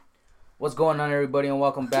What's going on, everybody, and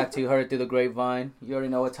welcome back to Heard It Through the Grapevine. You already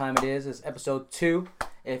know what time it is. It's episode 2.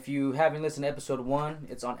 If you haven't listened to episode 1,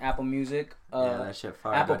 it's on Apple Music. That shit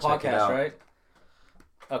fire. Apple Podcasts, right?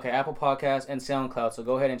 Okay, Apple Podcasts and SoundCloud. So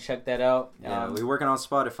go ahead and check that out. Yeah, we're working on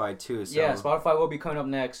Spotify too. So. Yeah, Spotify will be coming up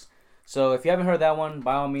next. So if you haven't heard that one,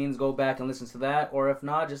 by all means, go back and listen to that. Or if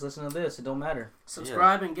not, just listen to this. It don't matter.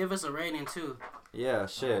 Subscribe and give us a rating too. Yeah,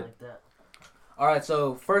 shit. Like that. Alright,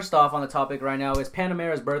 so first off on the topic right now is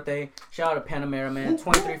Panamera's birthday. Shout out to Panamera, man.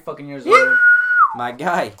 23 fucking years old. My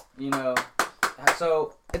guy. You know,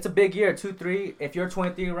 so it's a big year, 2-3. If you're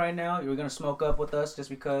 23 right now, you're going to smoke up with us just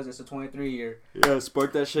because it's a 23 year. Yeah,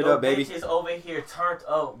 spark that shit up, baby. Bitches over here turned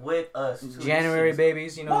up with us. January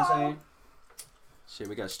babies, you know what I'm saying? Shit,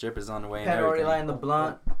 we got strippers on the way and Pat already everything. lighting the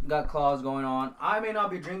blunt. Got claws going on. I may not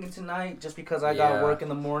be drinking tonight just because I got work in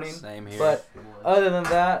the morning. Same here. But other than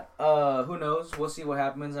that, who knows? We'll see what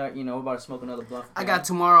happens. We're about to smoke another blunt. I got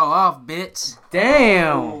tomorrow off, bitch.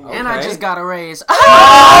 Damn. And I just got a raise.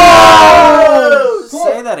 Oh!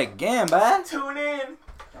 Say that again, man. Tune in.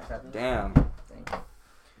 Damn.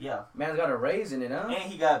 Yeah. Man's got a raise in it, huh? And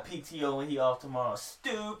he got PTO when he off tomorrow.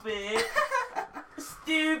 Stupid.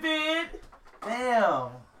 Stupid.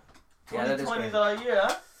 Damn. Yeah, that is 2020s crazy. all year,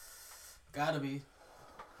 huh? Gotta be.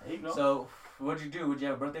 There you go. So, what'd you do? Would you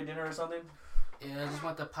have a birthday dinner or something? Yeah, I just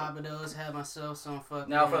went to Papados, had myself some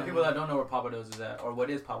fucking... Now, for the people that don't know where Papados is at, or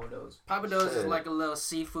what is Papados? Papados is like a little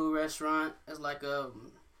seafood restaurant. It's like a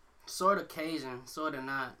sort of Cajun, sort of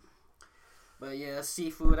not. But yeah,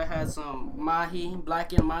 seafood. I had some mahi,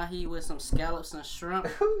 blackened mahi with some scallops and shrimp.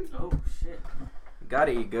 Oh, shit.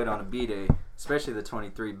 Gotta eat good on a B-day. Especially the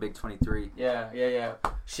 23, big 23. Yeah.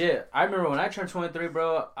 Shit, I remember when I turned 23,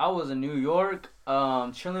 bro, I was in New York,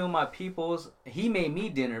 chilling with my peoples. He made me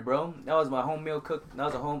dinner, bro. That was my home meal cooked. That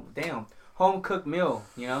was a home cooked meal,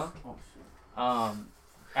 you know? Oh, shit.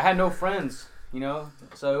 I had no friends, you know?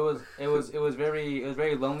 So it was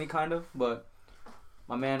very lonely kind of, but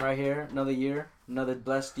my man right here, another year, another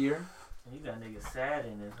blessed year. You got niggas sad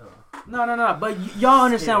in this, huh? No. But y'all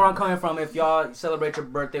understand where I'm coming from if y'all celebrate your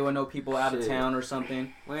birthday with no people out of town or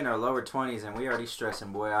something. We in our lower 20s and we already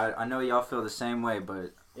stressing, boy. I know y'all feel the same way,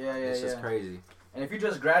 but it's just crazy. And if you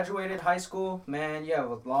just graduated high school, man, you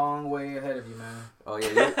have a long way ahead of you, man. Oh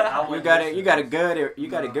yeah, you got it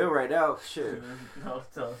good right now. Shit. No,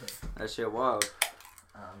 That shit wild.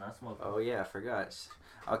 I'm not smoking. Oh yeah, I forgot.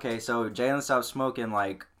 Okay, so Jalen stopped smoking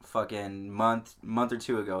like fucking month or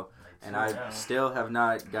two ago. And I still have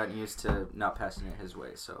not gotten used to not passing it his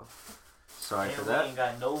way, so sorry for that. We ain't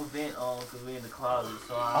got no vent on because we in the closet,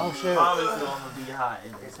 so shit. probably still gonna be hot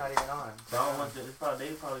in there. It's not even on. So I don't want to, they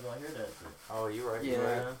probably gonna hear that shit. Oh, you right. Yeah. You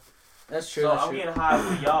right. That's true. So that's I'm true. getting high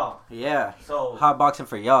for y'all. Yeah. So Hot boxing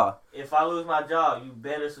for y'all. if I lose my job, you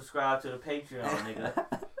better subscribe to the Patreon, nigga.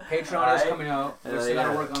 Patreon is coming out. We still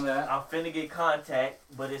gotta work on that. I'm finna get contact,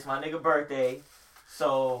 but it's my nigga birthday,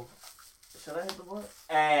 so should I hit the button?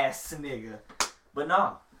 Ass nigga. But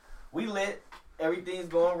nah, we lit. Everything's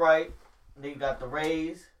going right. Nigga got the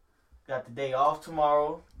raise. Got the day off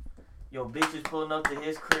tomorrow. Yo, bitch is pulling up to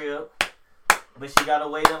his crib. But she gotta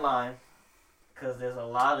wait in line. Cause there's a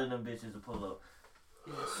lot of them bitches to pull up.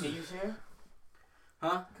 Can you share?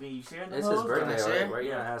 Huh? Can you share the It's his hoes? birthday, Can I share? right?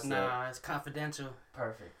 Yeah, ask that. Nah, it's confidential.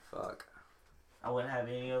 Perfect. Fuck. I wouldn't have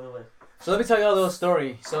it any other way. So let me tell y'all a little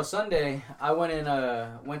story. So Sunday, I went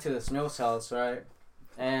to the Snow's house, right?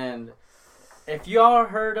 And if y'all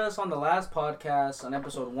heard us on the last podcast, on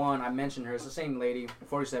episode 1, I mentioned her. It's the same lady,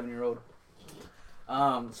 47-year-old.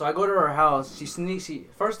 So I go to her house.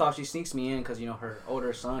 First off, she sneaks me in because, you know, her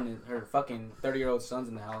older son, her fucking 30-year-old son's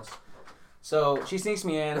in the house. So she sneaks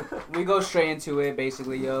me in. We go straight into it,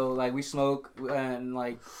 basically, yo. Like, we smoke, and,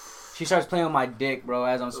 like, she starts playing with my dick, bro,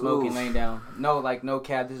 as I'm smoking, laying down. No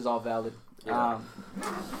cap. This is all valid. Yeah.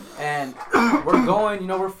 And we're going, you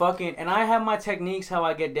know, we're fucking, and I have my techniques, how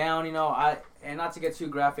I get down, you know, and not to get too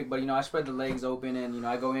graphic, but, you know, I spread the legs open and, you know,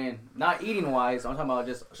 I go in, not eating wise, I'm talking about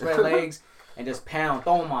just spread legs and just pound,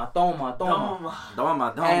 toma.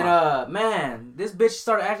 And, man, this bitch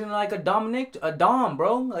started acting like a dom,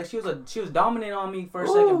 bro. Like, she was dominant on me for a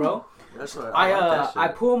second, bro. That's what I like that shit. I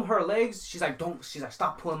pull her legs, she's like,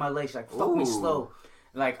 stop pulling my legs, she's like, fuck me slow.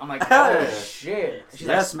 Like, I'm like, oh shit. She's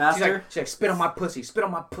yes, like, master. She's like, spit on my pussy.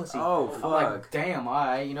 Oh, fuck. I'm like, damn,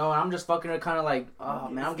 alright, you know, and I'm just fucking her kind of like, oh,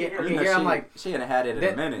 man, I'm getting, You know, I'm like. She ain't had it in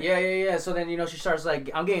a minute. Yeah. So then, you know, she starts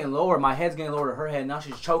like, I'm getting lower. My head's getting lower to her head. Now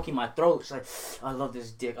she's choking my throat. She's like, I love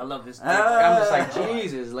this dick. And I'm just like,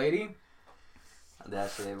 Jesus, lady.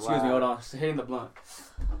 That shit, wow. Excuse me, hold on. Hitting the blunt.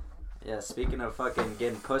 Yeah, speaking of fucking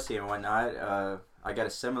getting pussy and whatnot, I got a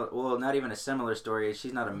similar, well, not even a similar story.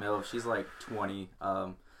 She's not a MILF. She's like 20.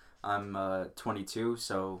 I'm 22,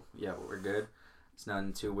 so yeah, we're good. It's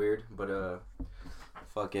nothing too weird, but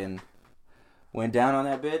fucking went down on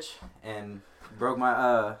that bitch and broke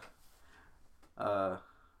my yeah.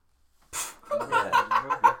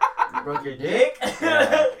 You broke your dick?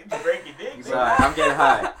 Yeah. You break your dick. Sorry, I'm getting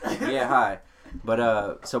high. Yeah, high.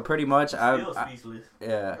 But so pretty much Still speechless.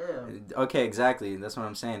 yeah. Okay, exactly. That's what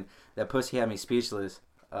I'm saying. That pussy had me speechless.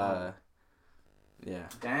 Yeah.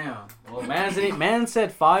 Damn. Well, man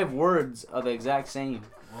said 5 words of the exact same.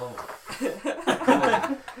 Whoa.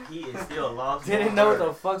 He is still lost. Didn't know what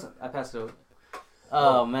the fuck. I passed it over.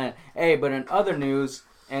 Oh man. Hey, but in other news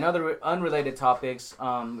and other unrelated topics,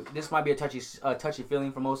 this might be a touchy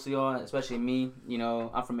feeling for most of y'all, especially me. You know,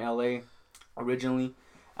 I'm from LA originally.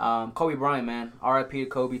 Kobe Bryant, man. R.I.P. to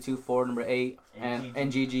Kobe 2-4, number 8.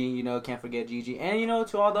 And Gigi, you know, can't forget Gigi. And, you know,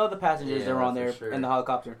 to all the other passengers that were on there in the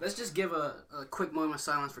helicopter. Let's just give a quick moment of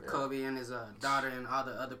silence for Kobe and his daughter and all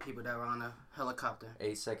the other people that were on the helicopter.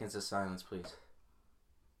 8 seconds of silence, please.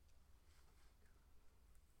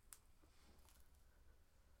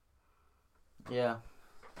 Yeah.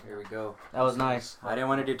 Here we go. That was nice. I didn't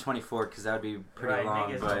want to do 24 because that would be pretty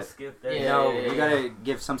long, but skip that. we gotta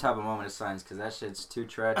give some type of moment of silence because that shit's too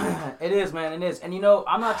tragic. It is, man. It is. And, you know,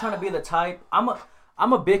 I'm not trying to be the type. I'm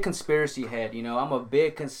a big conspiracy head, you know. I'm a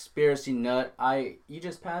big conspiracy nut. You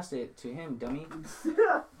just passed it to him, dummy.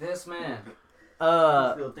 This man.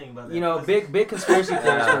 You know, big conspiracy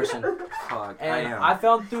theorist person. Fuck, And I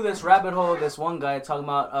fell through this rabbit hole. This one guy talking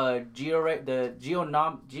about geo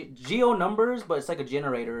numbers, but it's like a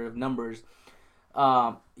generator of numbers.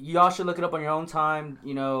 Y'all should look it up on your own time,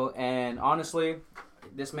 you know. And honestly,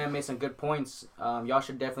 this man made some good points. Y'all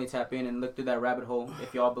should definitely tap in and look through that rabbit hole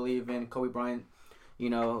if y'all believe in Kobe Bryant, you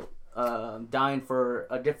know, dying for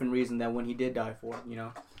a different reason than when he did die for, you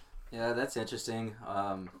know. Yeah, that's interesting.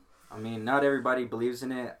 I mean, not everybody believes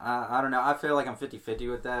in it. I don't know. I feel like I'm 50-50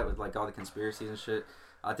 with that, with like all the conspiracies and shit.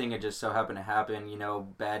 I think it just so happened to happen, you know,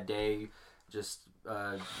 bad day, just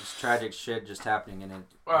tragic shit just happening in it.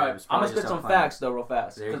 All right, I'm gonna spit some facts though, real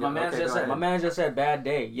fast, because my man just said bad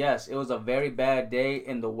day. Yes, it was a very bad day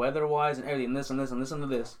in the weather wise and everything. Listen to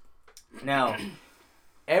this. Now,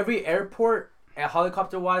 every airport,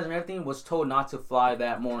 helicopter wise and everything, was told not to fly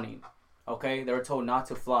that morning. Okay, they were told not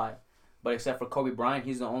to fly. But except for Kobe Bryant,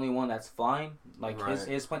 he's the only one that's flying. Like, right.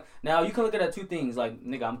 his plane. Now, you can look at it two things. Like,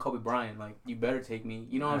 nigga, I'm Kobe Bryant. Like, you better take me.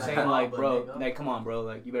 You know what I'm saying? Like, bro, like, come on, bro.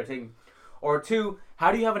 Like, you better take me. Or two,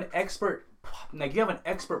 how do you have an expert, like, you have an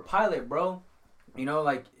expert pilot, bro? You know,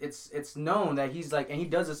 like, it's known that he's, like, and he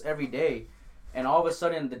does this every day. And all of a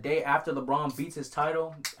sudden, the day after LeBron beats his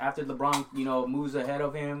title, after LeBron, you know, moves ahead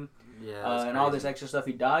of him, and all this extra stuff,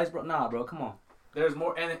 he dies, bro. Nah, bro, come on. There's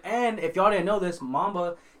more. And if y'all didn't know this,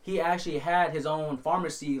 Mamba, he actually had his own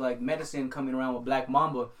pharmacy, like medicine coming around with Black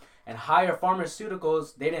Mamba. And Higher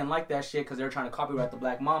Pharmaceuticals, they didn't like that shit because they were trying to copyright the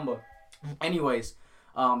Black Mamba. Anyways,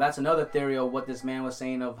 that's another theory of what this man was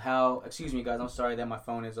saying of how. Excuse me, guys. I'm sorry that my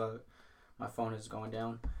phone is going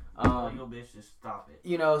down. Your bitch, just stop it.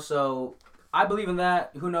 You know, so I believe in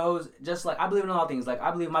that. Who knows? Just like I believe in a lot of things. Like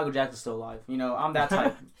I believe Michael Jackson's still alive. You know, I'm that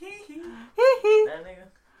type. That nigga.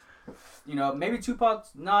 You know, maybe Tupac,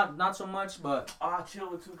 not so much, but... Oh, I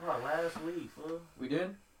chilled with Tupac last week, fool. We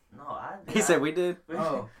did? No, I did. He said we did?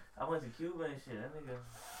 Oh. I went to Cuba and shit. That nigga,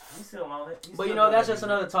 he's still on it. But, you know, that's just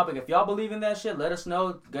another topic. If y'all believe in that shit, let us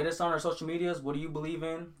know. Get us on our social medias. What do you believe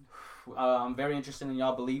in? I'm very interested in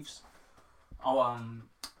y'all beliefs.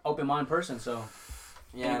 Open mind person, so...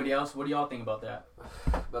 Yeah. Anybody else? What do y'all think about that?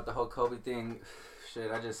 About the whole Kobe thing?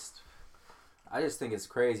 Shit, I just think it's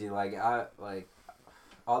crazy.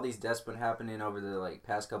 All these deaths been happening over the like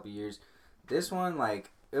past couple years. This one,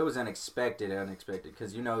 like, it was unexpected,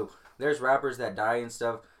 because you know there's rappers that die and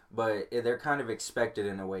stuff, but they're kind of expected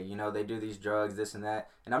in a way. You know, they do these drugs, this and that,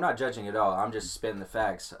 and I'm not judging at all. I'm just spitting the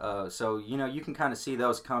facts. So you know, you can kind of see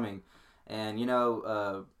those coming, and you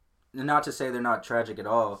know, not to say they're not tragic at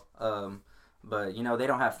all. But you know, they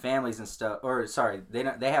don't have families and stuff. Or sorry,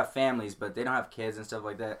 they have families, but they don't have kids and stuff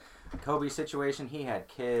like that. Kobe's situation, he had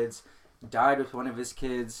kids. Died with one of his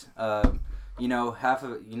kids. You know,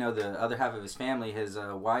 the other half of his family, his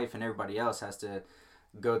wife and everybody else has to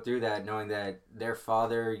go through that, knowing that their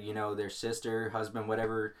father, you know, their sister, husband,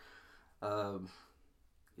 whatever,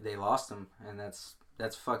 they lost him, and that's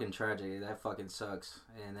fucking tragic. That fucking sucks,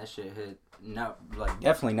 and that shit hit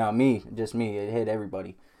definitely not me, just me. It hit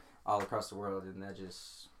everybody all across the world, and that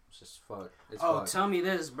just fuck. It's fucked. Tell me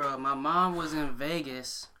this, bro. My mom was in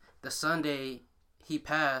Vegas the Sunday he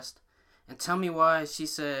passed. And tell me why she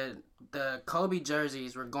said the Kobe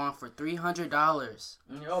jerseys were going for $300.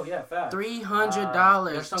 Oh yeah, fast.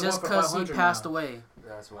 $300 There's some just going for because he $500 passed now. away.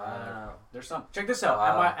 That's why. Wow. There's some. Check this out.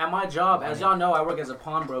 Wow. At my job, as y'all know, I work as a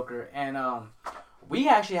pawnbroker, and we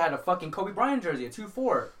actually had a fucking Kobe Bryant jersey, a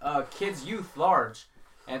 2-4, kids youth large,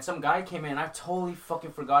 and some guy came in. And I totally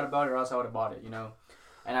fucking forgot about it, or else I would have bought it, you know.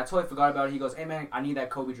 And I totally forgot about it. He goes, "Hey man, I need that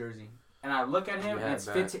Kobe jersey." And I look at him, and it's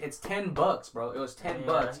it's $10, bro. It was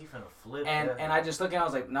 $10. He finna flip And that. I just look at him, I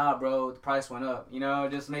was like, "Nah, bro, the price went up." You know,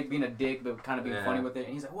 just being a dick, but kind of being Yeah. funny with it.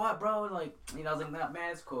 And he's like, "What, bro?" Like, you know, I was like, "Nah,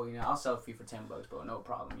 man, it's cool. You know, I'll sell it for you for $10, bro. No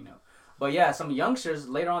problem. You know." But yeah, some youngsters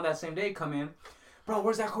later on that same day come in. "Bro,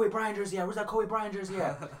 where's that Kobe Bryant jersey at? Where's that Kobe Bryant jersey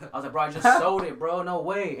at?" I was like, "Bro, I just sold it, bro. No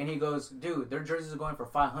way." And he goes, "Dude, their jerseys are going for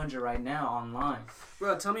 $500 right now online."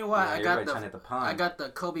 Bro, tell me why Yeah, I got the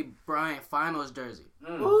Kobe Bryant Finals jersey.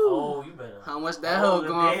 Oh, you better. How much that hoe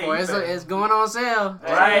going for? It's going on sale.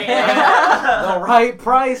 Right. The right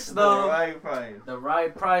price, The though. right price. The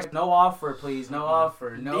right price. No offer, please. No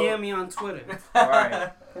offer. No. DM me on Twitter.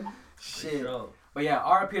 Right. Shit. Sure. But yeah,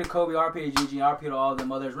 RP to Kobe, RP to Gigi, RP to all of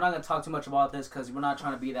them others. We're not going to talk too much about this because we're not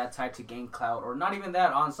trying to be that type to gain clout or not even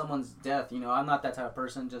that on someone's death. You know, I'm not that type of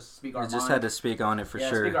person. Just speak our We mind. just had to speak on it for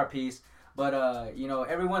sure. Speak our piece. But, you know,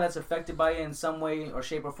 everyone that's affected by it in some way or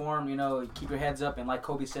shape or form, you know, keep your heads up. And like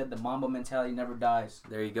Kobe said, the Mamba mentality never dies.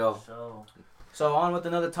 There you go. So on with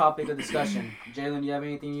another topic of discussion. Jalen, you have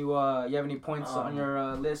anything you have any points on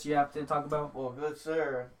your list you have to talk about? Well, good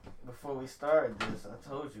sir, before we started this, I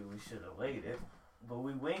told you we should have waited, but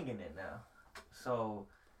we winging it now. So,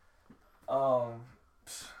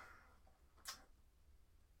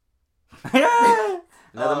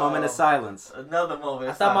 Another moment of silence. Another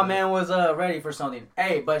moment. I thought my man was ready for something.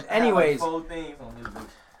 Hey, but anyways, Four things on this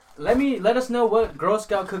bitch. let us know what Girl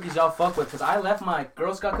Scout cookies y'all fuck with, because I left my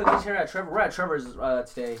Girl Scout cookies here at Trevor. We're at Trevor's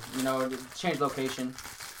today. You know, change location,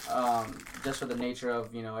 just for the nature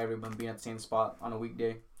of, you know, everyone being at the same spot on a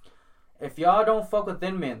weekday. If y'all don't fuck with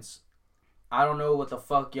Thin Mints, I don't know what the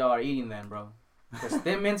fuck y'all are eating then, bro. Because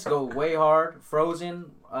Thin Mints go way hard,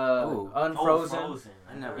 frozen, unfrozen. Frozen.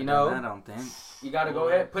 I never You done know? that, I don't think. You gotta go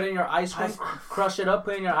ahead, put in your ice cream, crush it up,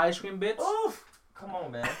 put in your ice cream bits. Oof. Come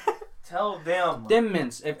on, man. Tell them. Thin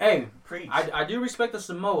Mints. Hey, Preach. I do respect the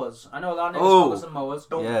Samoas. I know a lot of niggas Oh. fuck with Samoas.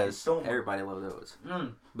 Don't- Yes, don't- everybody loves those.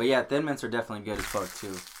 Mm. But yeah, Thin Mints are definitely good as fuck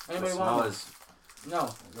too. Anybody The want one? Samoas- No.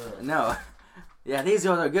 Good. No. Yeah, these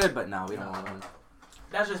guys are good, but no, we don't want one.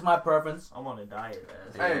 That's just my preference. I'm on a diet,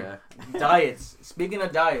 ass. Hey. Yeah. Diets. Speaking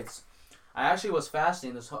of diets, I actually was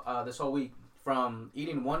fasting this whole week from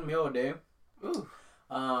eating one meal a day. Ooh.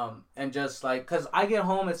 And just like, cause I get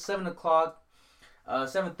home at 7:00,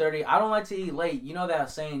 7:30. I don't like to eat late. You know that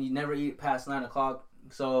saying, you never eat past 9:00.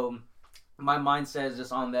 So my mindset is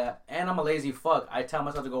just on that. And I'm a lazy fuck. I tell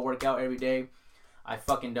myself to go work out every day. I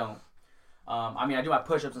fucking don't. I mean, I do my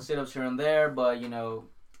push-ups and sit-ups here and there, but you know,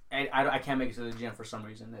 I can't make it to the gym for some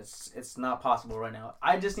reason. It's not possible right now.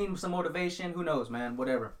 I just need some motivation. Who knows, man?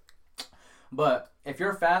 Whatever. But if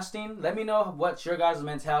you're fasting, let me know what your guys'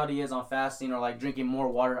 mentality is on fasting or like drinking more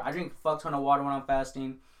water. I drink a fuck ton of water when I'm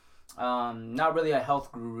fasting. Not really a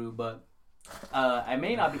health guru, but I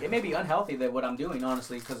may not be. It may be unhealthy that what I'm doing,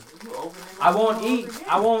 honestly, because I won't eat.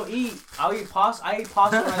 I'll eat pasta. I ate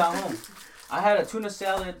pasta when I got home. I had a tuna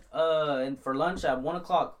salad for lunch at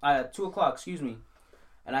 1:00. 2:00, excuse me,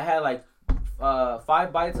 and I had like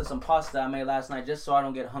 5 bites of some pasta I made last night just so I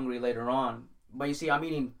don't get hungry later on. But you see, I'm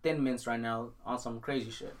eating Thin Mints right now on some crazy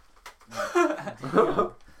shit.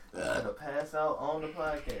 Gotta pass out on the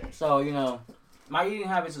podcast. So, you know, my eating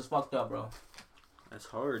habits is fucked up, bro. That's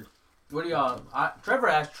hard. What do y'all...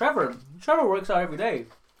 Trevor works out every day.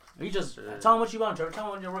 He just... Tell him what you want, Trevor. Tell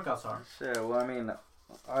him what your workouts are. Sure. Well, I mean,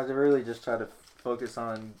 I really just try to focus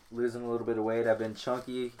on losing a little bit of weight. I've been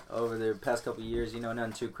chunky over the past couple of years. You know,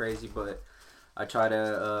 nothing too crazy, but I try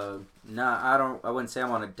to I wouldn't say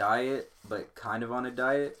I'm on a diet, but kind of on a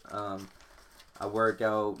diet. I work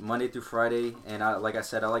out Monday through Friday, and like I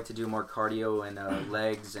said, I like to do more cardio and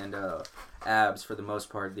legs and abs for the most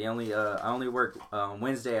part. I only work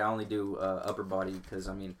Wednesday. I only do upper body because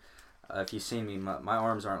I mean, if you've seen me, my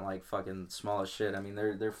arms aren't like fucking small as shit. I mean,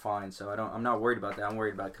 they're fine. So I'm not worried about that. I'm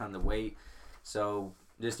worried about kind of the weight. So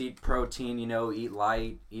just eat protein, you know, eat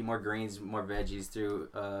light, eat more greens, more veggies through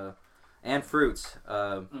and fruits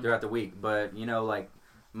throughout the week. But you know, like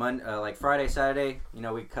like Friday, Saturday, you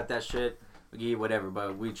know, we cut that shit. We can eat whatever,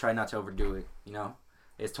 but we try not to overdo it. You know,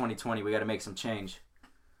 it's 2020. We got to make some change.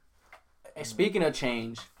 Speaking of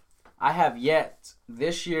change, I have yet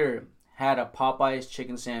this year had a Popeyes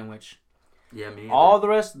chicken sandwich. Yeah, me. All the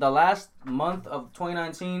rest, the last month of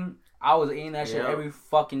 2019, I was eating that shit Yep. every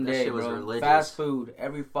fucking That day, shit was bro. religious. Fast food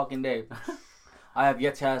every fucking day. I have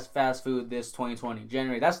yet to have fast food this 2020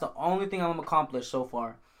 January. That's the only thing I'm accomplished so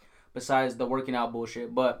far, besides the working out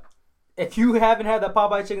bullshit. But if you haven't had that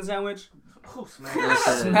Popeye chicken sandwich, Ooh, smack,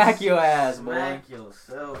 smack your ass, boy. smack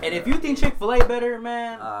yourself. And if you think Chick-fil-A better,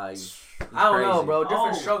 man, I don't know, crazy. bro.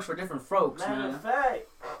 Different Oh. strokes for different folks, Matter man. of fact,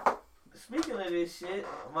 speaking of this shit,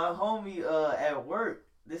 my homie at work,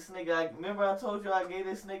 this nigga, remember I told you I gave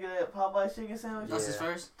this nigga that Popeye chicken sandwich? That's his Yeah.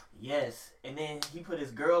 first? Yes, and then he put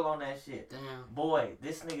his girl on that shit. Damn. Boy,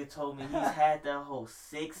 this nigga told me he's had that whole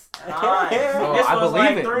 6 times. Oh, this I was believe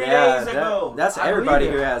like it. 3 Yeah, days ago. that's I everybody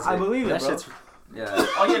believe who it. has it. I believe it, that bro. shit's, yeah.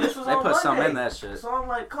 Oh yeah, this was They on put something in Monday. that shit. So I'm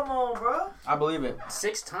like, come on, bro. I believe it.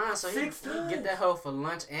 6 times, so 6 he times. get that hoe for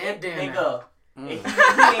lunch and dinner. Nigga. Mm.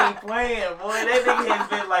 He ain't playing, boy. That nigga has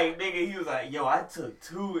been like, nigga, he was like, yo, I took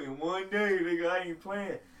 2 in one day, nigga, I ain't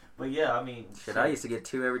playing. But yeah, I mean, Shit, I used to get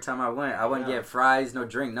 2 every time I went. I wouldn't Yeah. get fries, no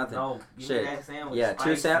drink, nothing. no, give Shit. me that sandwich. Yeah,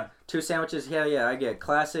 spicy. two sandwiches. Hell yeah, I get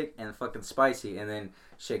classic and fucking spicy, and then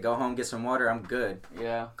shit, go home, get some water. I'm good.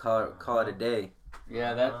 Yeah, Call it a day.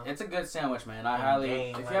 yeah. That it's a good sandwich, man. I And highly.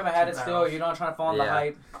 gain, If you like, haven't had 2 it still, pounds. you don't try to fall on the Yeah.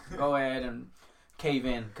 hype. Go ahead and cave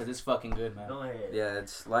in, cause it's fucking good, man. Go ahead. Yeah,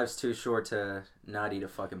 life's too short to not eat a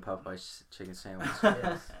fucking Popeye chicken sandwich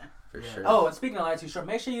Yes. for Yeah. sure. Oh, and speaking of life too short,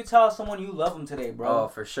 make sure you tell someone you love them today, bro. Oh,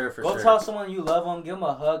 for sure. Go tell someone you love them, give them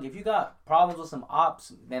a hug. If you got problems with some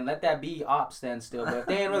ops, then let that be ops then still. But if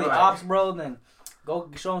they ain't really Right. ops, bro, then go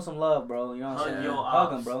show them some love, bro. You know what I'm Hug saying? your Hug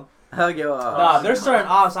ops. them, bro. Hug your Nah, there's certain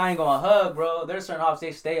ops I ain't gonna hug, bro. There's certain ops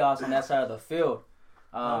they stay ops on that side of the field.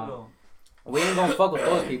 We ain't gonna fuck with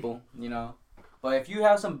those people, you know. But if you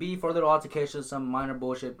have some beef or little altercations, some minor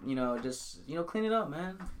bullshit, you know, just clean it up,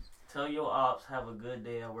 man. Tell your ops have a good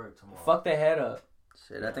day at work tomorrow. Fuck their head up.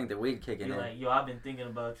 Shit, I think the weed kicking Be in. like, yo, I've been thinking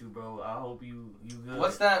about you, bro. I hope you good.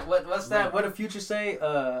 What's that? What's that? What did Future say?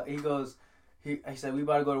 He goes. He said we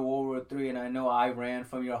about to go to World War III, and I know I ran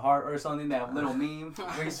from your heart or something. That little meme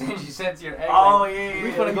where you said to your ex, Oh like, yeah,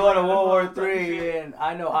 we gonna go to World War III, and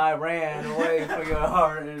I know I ran away from your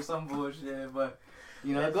heart or some bullshit. But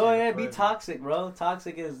you know, That go shit ahead, be funny. toxic, bro.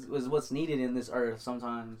 Toxic is what's needed in this earth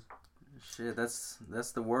sometimes. Shit, that's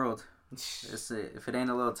the world. It's if it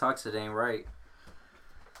ain't a little toxic, it ain't right.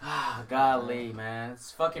 Golly, man.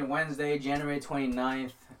 It's fucking Wednesday, January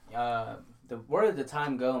 29th. Where did the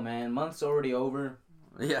time go, man? Month's already over.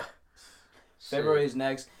 Yeah. February's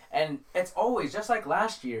next. And it's always, just like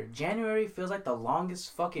last year, January feels like the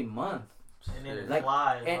longest fucking month. And then it Like,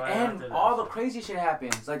 flies And, right and after that all the shit. crazy shit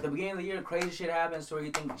happens. Like, the beginning of the year, crazy shit happens to where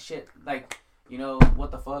you think shit, like, you know,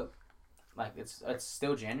 what the fuck? Like, it's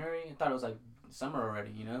still January? I thought it was, like, summer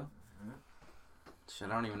already, you know? Shit,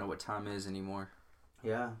 I don't even know what time is anymore.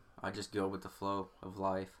 Yeah. I just go with the flow of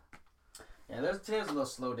life. Yeah, today's a little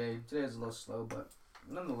slow day. Today's a little slow, but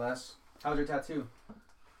nonetheless. How's your tattoo?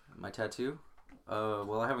 My tattoo?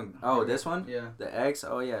 Well, I haven't. Oh, this one? Yeah. The X?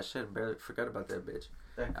 Oh, yeah, shit. Barely forgot about that bitch.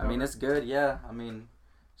 That I mean, cover. it's good, yeah. I mean,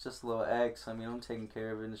 it's just a little X. I mean, I'm taking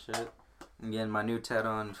care of it and shit. I'm getting my new tat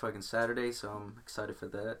on fucking Saturday, so I'm excited for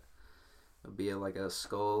that. It'll be like a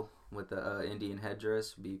skull with the Indian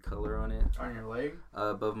headdress, be color on it. On your leg?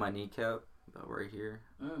 Above my kneecap, about right here.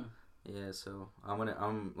 Mm. Yeah, so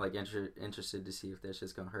I'm like interested to see if that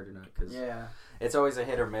shit's gonna hurt or not, cause Yeah. it's always a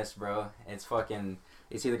hit or miss, bro.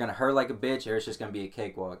 It's either gonna hurt like a bitch or it's just gonna be a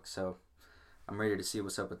cakewalk. So I'm ready to see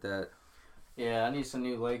what's up with that. Yeah, I need some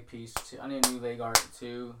new leg piece. I need a new leg art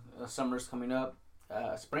too. Summer's coming up.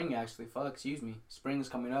 Spring actually. Excuse me. Spring's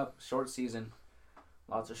coming up. Short season.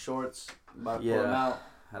 Lots of shorts. About to pull them Yeah. out.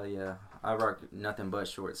 Hell yeah, I rock nothing but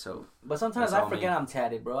shorts. So But sometimes That's I all forget me. I'm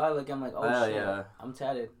tatted, bro. I'm like, oh Hell shit, yeah. I'm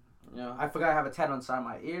tatted. You know, I forgot I have a tat on the side of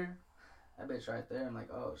my ear. That bitch right there. I'm like,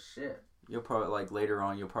 oh shit. you'll probably like later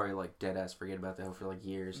on, you'll probably like dead ass forget about that for like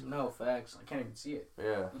years. No facts. I can't even see it.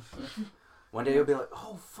 Yeah. One day you'll be like,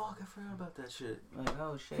 oh fuck, I forgot about that shit. Like,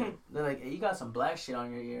 oh shit. They're like, hey, you got some black shit on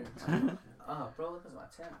your ear. I'm like, oh, bro, look at my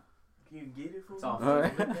tat. Can you get it for It's me? all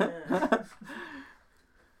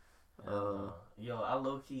Alright. Yo, I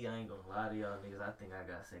low key, I ain't gonna lie to y'all niggas. I think I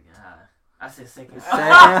got second high. I said second Second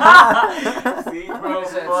high. See, bro,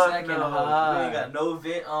 Said fuck second no. high. We ain't got no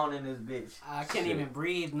vent on in this bitch. I can't Shit. even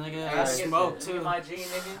breathe, nigga. Hey, I smoke Look too. at my G,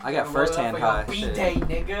 nigga. I got Roll first-hand up for your high, shit.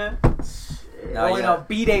 B-Day, nigga. No, Going yeah. on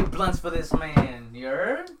B-Day blunts for this man. You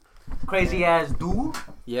heard? Crazy ass dude.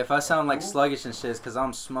 Yeah, if I sound like sluggish and shit, it's because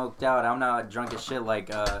I'm smoked out. I'm not drunk as shit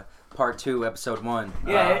like part 2, episode 1.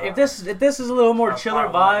 Yeah, if this is a little more Our chiller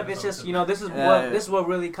part one vibe, it's or just something. this is Yeah. this is what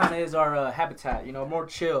really kind of is our habitat. You know, more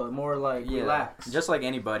chill, more like Yeah, relaxed. just like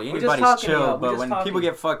anybody. We're just Anybody's talking, chill, yo. We're but just when talking. people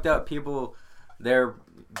get fucked up, they're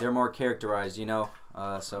more characterized, you know.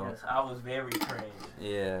 So Yes, I was very cringe.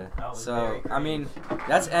 yeah. I was So very I mean, cringe.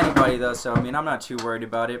 that's anybody though. So I mean, I'm not too worried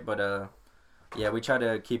about it, but yeah, we try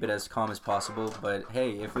to keep it as calm as possible. But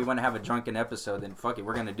hey, if we want to have a drunken episode, then fuck it,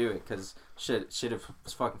 we're gonna do it. Cause shit, it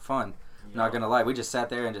was fucking fun. Not gonna lie, we just sat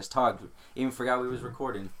there and just talked. Even forgot we was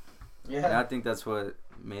recording. And Yeah. I think that's what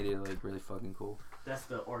made it like really fucking cool. That's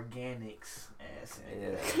the organics ass.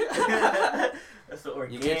 Yeah. That's the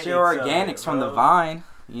organics. You get your organics of it, from the bro. Vine.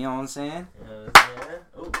 You know what I'm saying?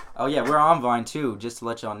 Ooh. Oh yeah, we're on Vine too. Just to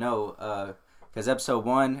let y'all know, because episode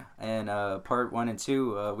 1 and part 1 and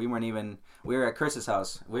 2, we were at Chris's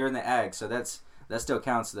house. We were in the ag, so that still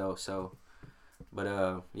counts though. So,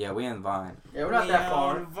 but yeah, we in Vine. Yeah, we're not that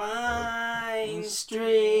far. On Vine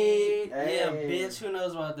Street. Hey. Yeah, bitch. Who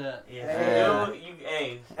knows about that? Yeah,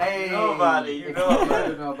 Hey. you know about it. You If know you about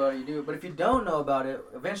do it. know about it, you do. But if you don't know about it,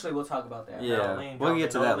 eventually we'll talk about that. Yeah, No, we ain't we'll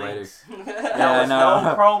get to dropping that later. links. Yeah, That was no.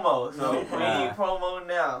 no promo, so we Nah. need promo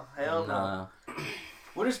now. Hell no. Nah.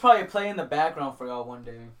 We'll just probably play in the background for y'all one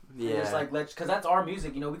day. Yeah. Just like cause that's our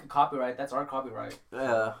music. You know, we could copyright. That's our copyright.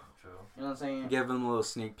 Yeah. True. You know what I'm saying? Give them a little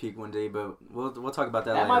sneak peek one day, but we'll talk about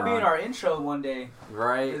that That later might be on. in our intro one day.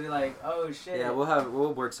 Right. Really like, oh shit. Yeah,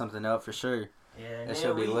 we'll work something out for sure. Yeah, That and should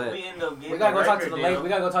then be we lit. end up getting We gotta a go talk to record the deal. We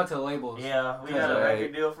gotta go talk to the labels. Yeah, we got a Right.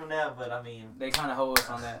 record deal from that, but I mean, They kind of hoe us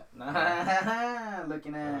on that.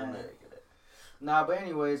 Looking at. Nah, but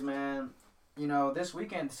anyways, man. You know, this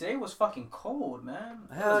weekend today was fucking cold, man.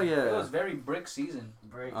 Hell yeah. It was very brick season.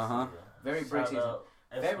 break. Uh-huh. Very break season.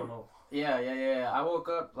 Eskimo. Yeah. I woke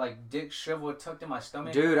up like dick shriveled, tucked in my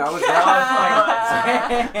stomach. Dude, I was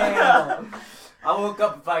Like, damn. I woke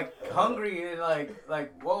up like hungry and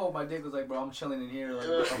like whoa, my dick was like, bro, I'm chilling in here. Like,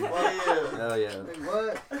 what the fuck? Hell yeah. Like,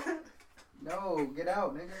 what? No, get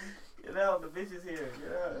out, nigga. Get out, the bitch is here.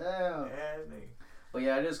 Get out. Yeah. Yeah, nigga. But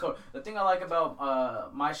yeah, it is cold. The thing I like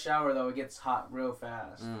about my shower though, it gets hot real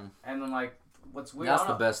fast. And then like, what's weird? That's I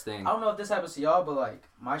the don't know- best thing. I don't know if this happens to y'all, but like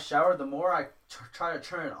my shower, the more I try to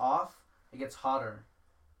turn it off, it gets hotter.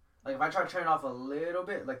 Like if I try to turn it off a little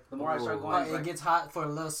bit, like the more I start Ooh. going, Like, it's it like, gets hot for a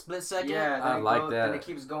little split second. yeah, then I it like goes, that. Then it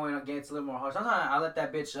keeps going, it gets a little more hot. Sometimes I let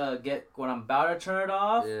that bitch get when I'm about to turn it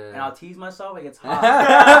off, Yeah. and I'll tease myself. It gets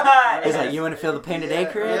hot. It's like, you want to feel the pain today,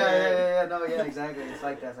 Yeah, Chris? no, yeah, exactly. It's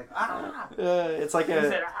like that. It's like ah. It's like He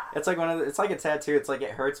said, it's like it's like a tattoo. It's like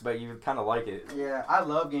it hurts, but you kind of like it. Yeah, I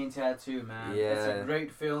love getting tattooed, man. It's Yeah. a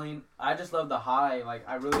great feeling. I just love the high. Like,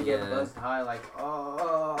 I really get Yeah. buzzed high. Like,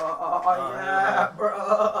 oh yeah, yeah,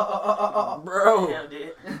 bro. Bro, damn,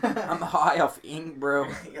 dude. I'm high off ink, bro.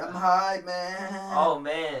 I'm high, man. Oh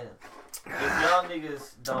man, if y'all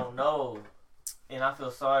niggas don't know, and I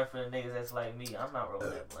feel sorry for the niggas that's like me, I'm not rolling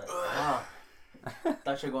that blunt. Wow.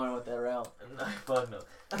 Thought you were going with that route. No, fuck no.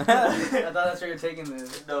 I thought that's where you're taking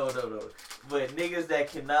this. No. But niggas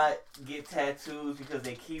that cannot get tattoos because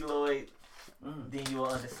they keloid, then you will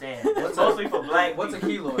understand. It's mostly for black What's a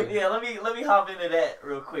people. keloid? Yeah, let me hop into that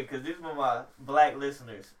real quick because this is for my black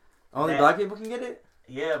listeners. Only That- black people can get it?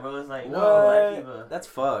 Yeah, bro, it's like no black What? people. That's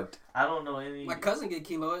fucked. I don't know any. My cousin get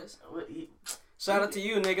keloids. What he- Shout out to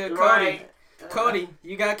you, nigga. Cody. Right. Cody,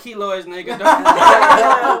 you got keloids, nigga.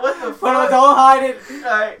 Yeah, what the But fuck? don't hide it.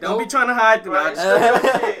 Alright, Don't be trying to hide the Right,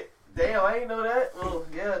 notch. shit. Damn, I ain't know that. Well,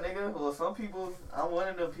 yeah, nigga. Well, some people, I'm one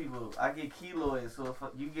of them people. I get keloids, so if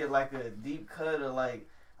you get like a deep cut or like,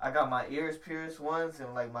 I got my ears pierced once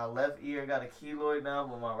and like my left ear got a keloid now,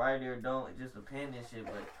 but my right ear don't. It just depends and shit.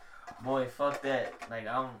 But boy, fuck that. Like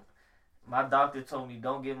my doctor told me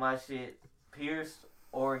don't get my shit pierced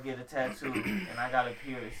or get a tattoo, and I got it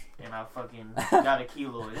pierced and I fucking got a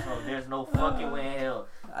keloid. So there's no fucking way in hell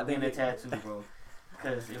I I'm think getting a tattoo, bro.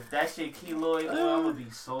 Cause if that shit keloid, I'm gonna be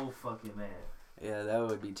so fucking mad. Yeah, that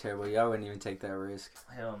would be terrible. Y'all wouldn't even take that risk.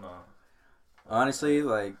 Hell no. Honestly,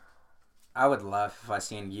 like, I would laugh if I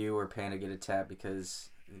seen you or Panda get a tat because,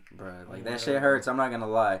 bruh, like, that shit hurts. I'm not gonna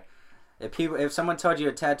lie. If someone told you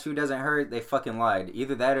a tattoo doesn't hurt, they fucking lied.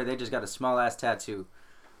 Either that or they just got a small ass tattoo.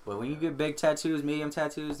 But when you get big tattoos, medium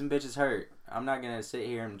tattoos, them bitches hurt. I'm not gonna sit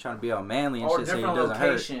here and try to be all manly and Or shit say it different doesn't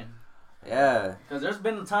location. hurt. Yeah. Because there's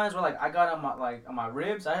been times where like I got on my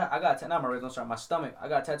ribs. I got not my ribs. I'm sorry, my stomach. I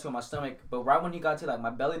got a tattoo on my stomach. But right when he got to like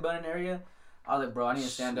my belly button area, I was like, bro, I need to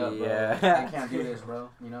stand up, bro. Yeah. I can't do this, bro.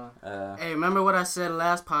 You know. Hey, remember what I said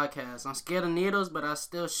last podcast? I'm scared of needles, but I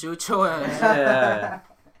still shoot your ass. Yeah.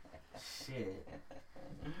 Shit.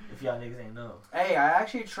 If y'all niggas ain't know. Hey, I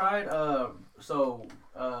actually tried.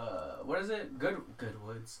 What is it?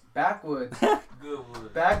 Goodwoods. Backwoods. Good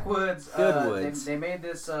wood. Backwoods. Goodwoods. They made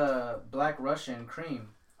this Black Russian cream.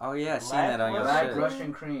 Oh yeah, I seen Black that on your Black shit.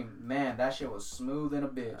 Russian cream. Man, that shit was smooth in a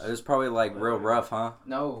bitch. It was probably like real rough, huh?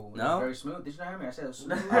 No, it was No? very smooth. Did you not hear me? I said it was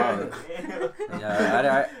smooth.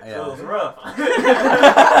 Yeah, So it was yeah. rough.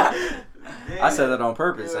 I said that on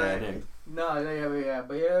purpose. I think. No, yeah,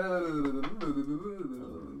 but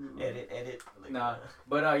Edit. Nah,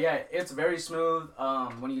 but yeah, it's very smooth.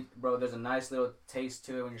 When you, bro, there's a nice little taste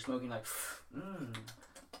to it when you're smoking. Like,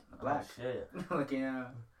 black. Oh, shit. Like, yeah.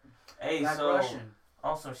 Hey, Black so Russian.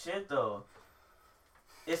 on some shit though,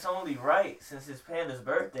 it's only right since it's Panda's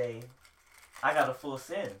birthday. I got a full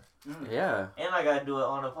send, Yeah, and I gotta do it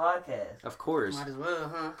on a podcast. of course. Might as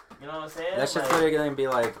well, huh? You know what I'm saying? That shit's literally gonna be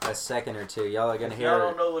like a second or two. Y'all are gonna if hear y'all it.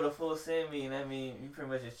 don't know what a full send mean, that mean you pretty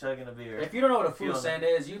much just chugging a beer. If you don't know what a You full don't- send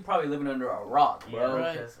is, you probably living under a rock, Yeah, bro.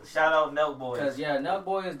 Right. 'cause shout out Nelk Boys. Because yeah, Nelk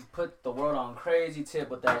Boys put the world on crazy tip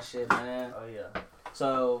with that shit, man. Oh yeah.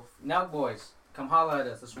 So Nelk Boys, come holla at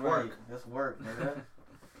us. Let's work. Right. Let's work, nigga.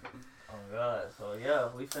 Oh god. So yeah,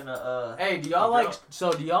 we finna Hey, do y'all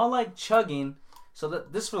like chugging? So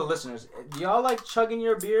this is for the listeners. Do y'all like chugging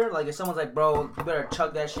your beer? Like if someone's like, bro, you better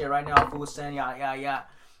chug that shit right now, full send, yeah.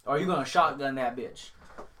 Or are you gonna shotgun that bitch?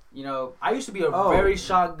 You know, I used to be a very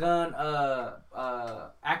shotgun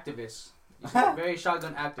activist. Very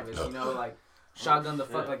shotgun activist, you know, like shotgun the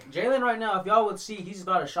fuck. Like Jalen right now, if y'all would see, he's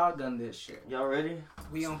about to shotgun this shit. Y'all ready?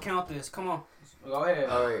 We gonna count this. Come on. Go ahead.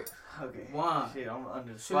 All right. Okay. 1, Shit, I'm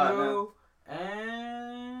under the spot now. 2,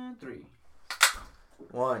 and 3.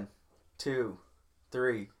 1, 2,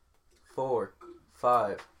 3, 4,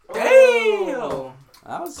 5. Damn!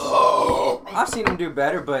 I've seen him do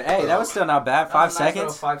better, but hey, that was still not bad. That 5 was a nice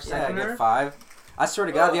seconds. little 5 Yeah, I seconder. get 5. I swear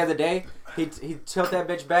to God, the other day he tilted that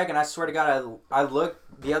bitch back, and I swear to God, I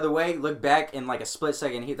looked the other way, looked back in like a split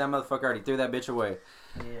second. That motherfucker already threw that bitch away.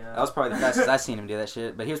 Yeah. That was probably the fastest I seen him do that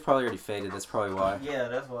shit. But he was probably already faded. That's probably why. Yeah,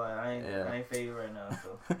 that's why I ain't faded right now.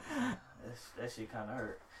 So that shit kind of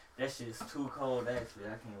hurt. That shit's too cold actually. I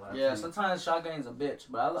can't lie. Yeah, to you. sometimes shotgunning's a bitch,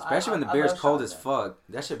 but Especially when the I beer's love cold as shotgun. fuck.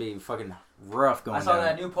 That should be fucking rough going I saw down.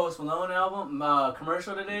 that new Post Malone album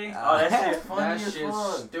commercial today. Oh, that shit funny That as shit's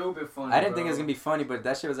fuck. stupid funny. I didn't bro. think it was gonna be funny, but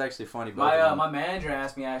that shit was actually funny. My manager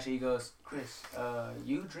asked me actually. He goes, "Chris,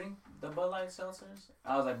 you drink the Bud Light seltzers?"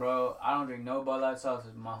 I was like, "Bro, I don't drink no Bud Light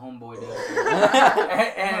seltzers. My homeboy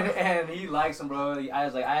does." and he likes them, bro. I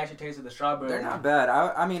was like, I actually tasted the strawberry. They're one. not bad.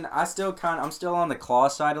 I mean, I'm still on the claw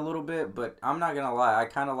side a little bit, but I'm not gonna lie. I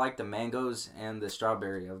kind of like the mangoes and the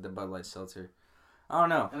strawberry of the Bud Light seltzer. I don't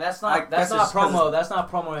know. And that's I not guess it's 'cause promo. That's not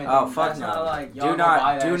promo. Or anything. Oh fuck that's no! Not like, y'all do go buy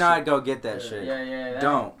not that not shit. go get that shit. Yeah.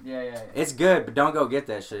 Don't. Yeah. It's good, but don't go get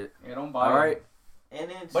that shit. Yeah, don't buy All it. right, And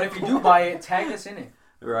then But if you do buy it, tag us in it.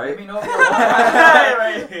 Let right? me know if you're buying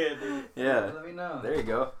right here, dude. it. Yeah. Let me know. There you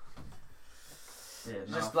go. Shit,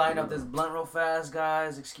 Just nah, line for up real. this blunt real fast,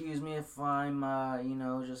 guys. Excuse me if I'm,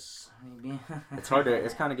 just maybe. It's hard to.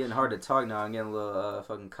 It's kind of getting hard to talk now. I'm getting a little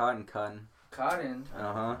fucking cotton. Cotton.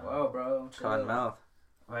 Uh-huh. Whoa, bro. Chill. Cotton mouth.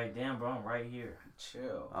 Right, damn, bro, I'm right here.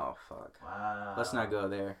 Chill. Oh fuck. Wow. Let's not go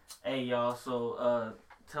there. Hey, y'all. So,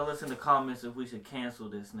 tell us in the comments if we should cancel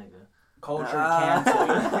this nigga. Culture Ah.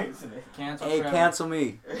 cancel. Cancel. Hey, Trevor. cancel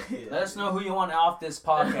me. Let us know who you want off this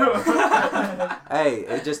podcast. Hey,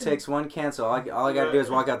 it just takes one cancel. All I gotta do is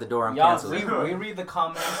walk out the door. I'm Y'all, canceled. we read the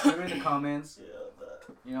comments. We read the comments.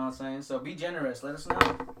 You know what I'm saying? So be generous. Let us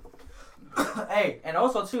know. Hey, and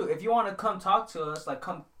also too, if you want to come talk to us, like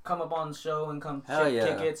come up on the show and come Hell kick yeah.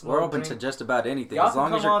 it. We're open to just about anything. Y'all As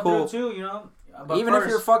long can as come you're on cool. through too, you know. But Even if first,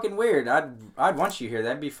 you're fucking weird, I'd want you here.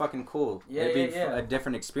 That'd be fucking cool. Yeah, It'd be yeah. a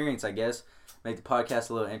different experience, I guess. Make the podcast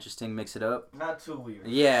a little interesting, mix it up. Not too weird.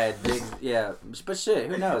 Yeah, yeah. But shit,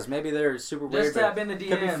 who knows? Maybe they're super weird. just tap in the DMs.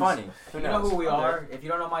 Could be funny. Who You know knows? who we Okay. are. If you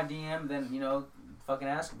don't know my DM, then fucking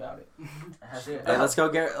ask about it. Shit. Hey, let's go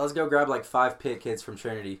grab like 5 pit kids from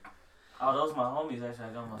Trinity. Oh, those my homies actually. I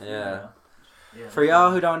got my Yeah. Yeah. For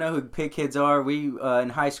y'all who don't know who pit kids are, we in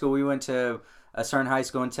high school we went to a certain high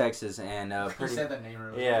school in Texas, and He pretty. said that name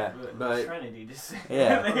really. Yeah, but Trinity just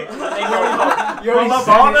Yeah. they You already roll up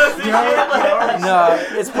said on it. us and You already- shit.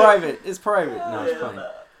 no, it's private. It's private. No, it's funny.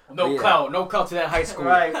 No Yeah. clout. No clout to that high school.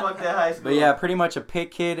 Right, fuck that high school. But yeah, pretty much a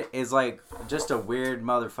pit kid is like just a weird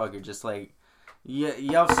motherfucker. Just like,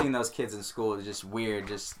 y'all have seen those kids in school. They're just weird.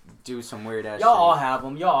 Just do some weird ass Y'all all shit. have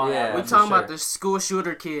them. Y'all all Yeah. have We them. for talking sure. about the school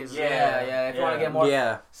shooter kids. Yeah. If you want to get more.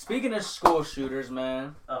 Yeah. Speaking of school shooters,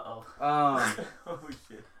 man. Uh-oh. Um, Oh,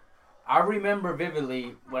 shit. I remember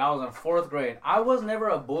vividly when I was in 4th grade. I was never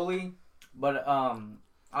a bully, but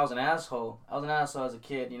I was an asshole. I was an asshole as a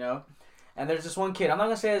kid, you know. And there's this one kid. I'm not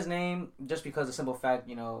gonna say his name just because of the simple fact,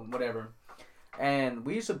 whatever. And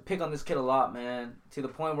we used to pick on this kid a lot, man. To the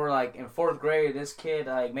point where, like, in 4th grade, this kid,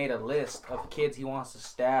 like, made a list of kids he wants to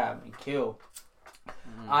stab and kill.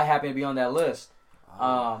 I happen to be on that list.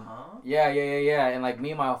 Yeah. And, like,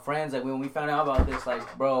 me and my friends, like, when we found out about this,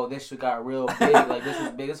 like, bro, this shit got real big. Like, this was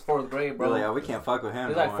big. It's 4th grade, bro. Really, we can't fuck with him.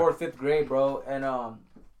 It's like 4th, 5th grade, bro. And,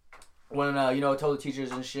 when, you know, told the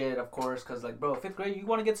teachers and shit, of course, because, like, bro, 5th grade, you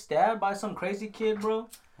want to get stabbed by some crazy kid, bro?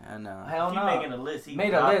 I know. Hell no. Making a list. He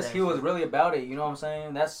made a list. He was really about it. You know what I'm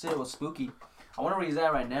saying? That shit was spooky. I wonder where he's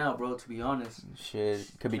at right now, bro, to be honest. Shit.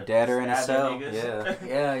 Could be dead or in a cell. Niggas.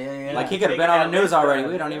 Yeah. Yeah. Like, he could have been on the news already.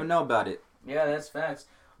 We don't even know about it. Yeah, that's facts.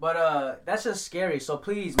 But that's just scary. So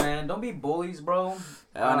please, man, don't be bullies, bro.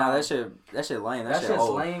 Oh no, that shit lame. That shit shit's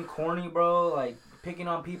old. lame, corny, bro. Like picking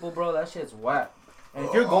on people, bro. That shit's whack. And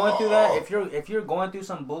if you're going through that, if you're going through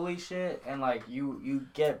some bully shit and like you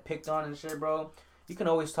get picked on and shit, bro, you can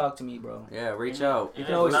always talk to me, bro. Yeah, reach out. You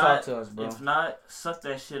can always talk to us, bro. If not, suck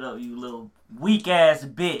that shit up, you little weak ass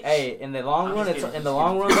bitch. Hey, in the long run,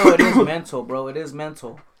 though, it is mental, bro. It is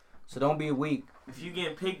mental. So don't be weak. If you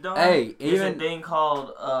get picked on, hey, there's even a thing called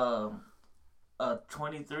a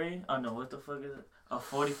 23. Oh no, what the fuck is it? A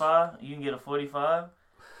 45. You can get a 45.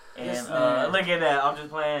 And look at that. I'm just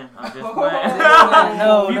playing.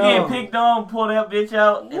 No, if you get picked on, pull that bitch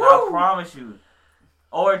out, and I promise you.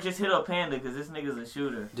 Or just hit a panda, because this nigga's a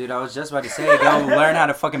shooter. dude, I was just about to say, go learn how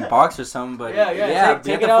to fucking box or something, but take get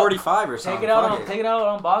it the out, 45 or something. Take it out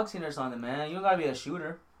on boxing or something, man. You don't gotta be a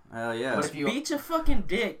shooter. Hell yeah. But if you Beat your fucking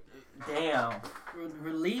dick. Damn.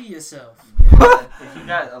 Relieve yourself. Yeah, you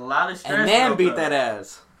got a lot of stress. And then beat that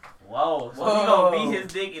ass. Whoa. So he gonna beat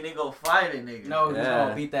his dick and then go fight a nigga. No, he's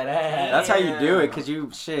gonna beat that ass. That's how you do it, because you,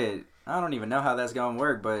 shit, I don't even know how that's gonna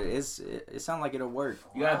work, but it sounds like it'll work.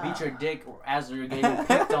 You gotta beat your dick as you're getting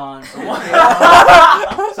picked on.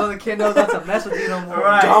 So the kid knows not to mess with you no more.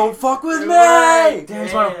 Right. Don't fuck with me! Damn,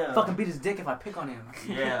 he's gonna fucking beat his dick if I pick on him.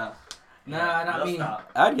 Yeah. Nah, not me.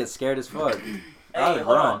 I'd get scared as fuck. Hey,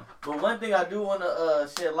 hold on. But one thing I do want to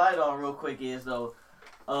shed light on real quick is, though,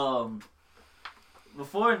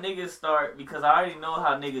 before niggas start, because I already know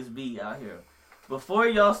how niggas be out here, before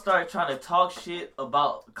y'all start trying to talk shit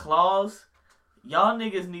about claws, y'all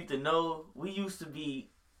niggas need to know we used to be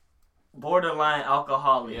borderline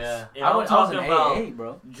alcoholics. Yeah. And I'm talking about AA,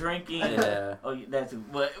 bro. drinking. Yeah. Oh, that too.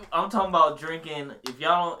 But I'm talking about drinking. If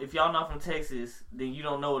y'all not from Texas, then you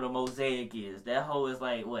don't know what a mosaic is. That hoe is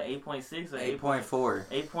like what 8.6 or 8.4.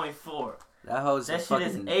 8.4. That hoe's That shit fucking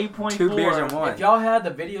is 8.4. 2 beers in one. If y'all had the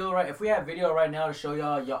video right, if we had video right now to show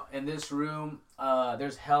y'all in this room,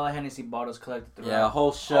 there's hella Hennessy bottles collected throughout. Yeah, a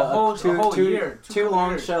whole shelf. A whole year. Two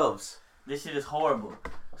long shelves. This shit is horrible.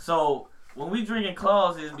 So when we drinking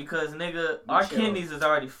claws is because nigga, our kidneys is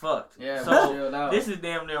already fucked. Yeah. So this is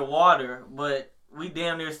damn near water, but we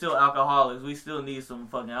damn near still alcoholics. We still need some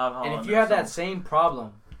fucking alcohol. And if you have that same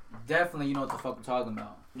problem, definitely you know what the fuck we're talking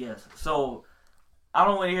about. Yes. So I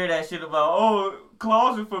don't want to hear that shit about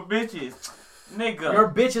claws are for bitches, nigga. Your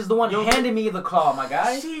bitch is the one handing me the claw, my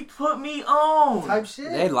guy. She put me on. Type shit.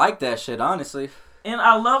 They like that shit, honestly. And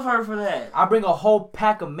I love her for that. I bring a whole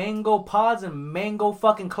pack of mango pods and mango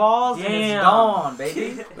fucking claws, and it's gone,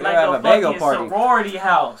 baby. Like have a a bagel fucking party. sorority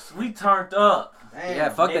house. We turned up. Damn, Yeah,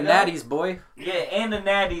 fuck the nigga. natties, boy. Yeah, and the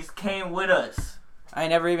natties came with us. I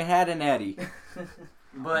ain't never even had a natty.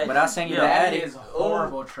 But I sing you the Natty addy. is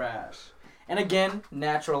horrible trash. And again,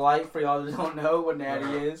 natural light for y'all that don't know what Natty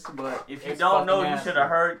is, but if you it's don't know, fucking you nasty. should have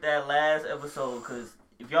heard that last episode. Cause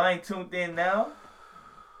if y'all ain't tuned in now,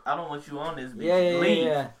 I don't want you on this bitch.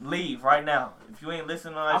 Yeah. Leave right now. If you ain't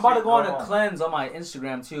listening to that I'm about shit, to go on a home. cleanse on my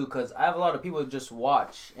Instagram too, cause I have a lot of people who just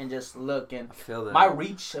watch and just look, and I feel that. my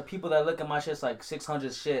reach of people that look at my shit's like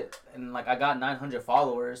 600 shit, and like I got 900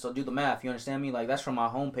 followers. So do the math. You understand me? Like that's from my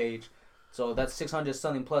homepage. So that's 600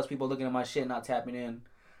 something plus people looking at my shit, not tapping in.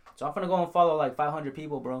 So I'm finna go and follow like 500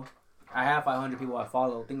 people, bro. I have 500 people I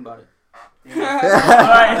follow. Think about it.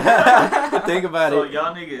 Alright. Think about So it.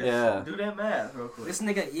 y'all niggas, Yeah. do that math real quick. This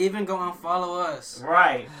nigga even go unfollow us.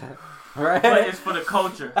 Right. Right? But it's for the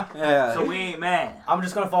culture. Yeah. So we ain't mad. I'm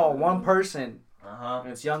just gonna follow one person, Uh-huh.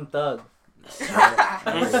 and it's Young Thug. It's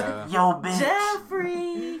yo bitch.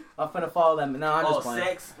 Jeffrey. I'm finna follow them. No, I'm just playing.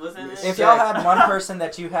 sex. What's in this? If y'all had one person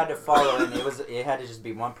that you had to follow and it had to just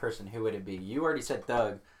be one person, who would it be? You already said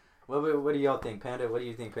Thug. What do y'all think, Panda? What do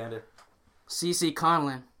you think, Panda? CC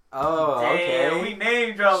Conlon. Oh, Damn, okay. we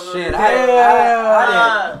name dropped. Shit,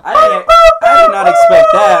 I I did not expect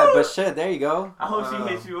that, but shit, there you go. hope she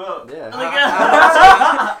hits you up. Yeah.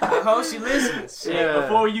 I hope she listens. Shit, Yeah.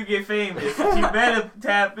 before you get famous, you better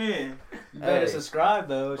tap in. You better Hey. subscribe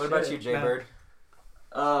though. What about you, Jay Bird?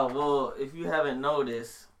 Well, if you haven't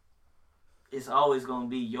noticed, it's always gonna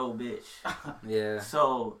be yo bitch. Yeah.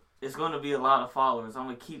 So it's gonna be a lot of followers. I'm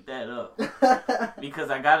gonna keep that up because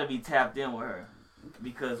I gotta be tapped in with her.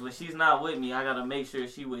 Because when she's not with me, I gotta make sure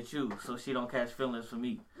she with you so she don't catch feelings for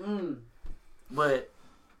me. But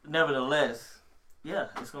nevertheless, yeah,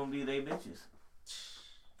 it's gonna be they bitches.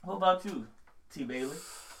 What about you, T. Bailey?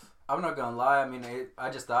 I'm not gonna lie. I mean, I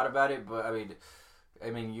just thought about it, but I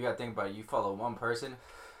mean, you gotta think about it. You follow one person.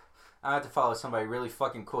 I have to follow somebody really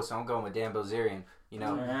fucking cool, so I'm going with Dan Bilzerian. You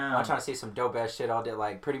know, Yeah. I'm trying to see some dope ass shit all day.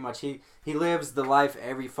 Like, pretty much, he lives the life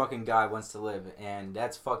every fucking guy wants to live, and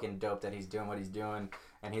that's fucking dope that he's doing what he's doing,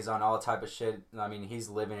 and he's on all type of shit. I mean, he's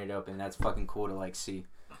living it up, and that's fucking cool to like see.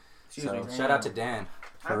 So shout out to Dan.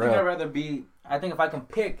 I think I'd rather be. I think if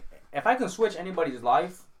I can switch anybody's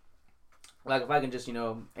life, like if I can just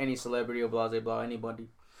any celebrity or blah blah blah anybody,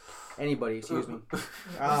 excuse me.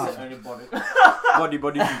 Anybody. Buddy.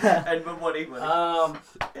 Anybody.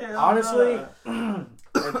 Honestly,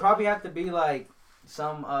 it'd probably have to be like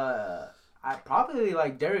some. I probably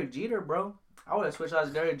like Derek Jeter, bro. I would have switched out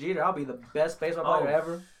to Derek Jeter. I'll be the best baseball player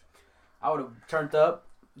ever. I would have turned up,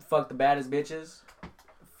 fuck the baddest bitches,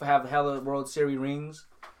 have hella World Series rings.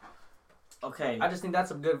 Okay. I just think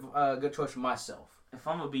that's a good choice for myself. If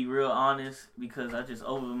I'm gonna be real honest, because I just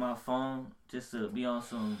opened my phone just to be on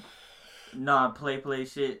some non-play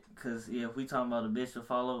shit. Cause yeah, if we talking about a bitch to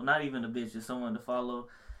follow, not even a bitch, just someone to follow.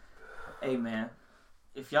 Hey man,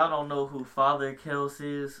 if y'all don't know who Father Kels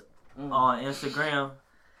is on Instagram,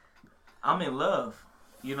 I'm in love.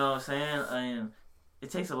 You know what I'm saying? And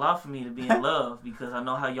it takes a lot for me to be in love because I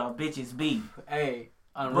know how y'all bitches be. Hey.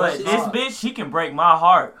 But this bitch, she can break my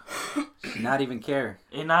heart. Not even care.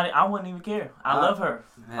 I wouldn't even care. I love her.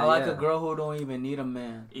 I like a girl who don't even need a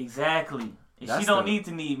man. Exactly. And she don't need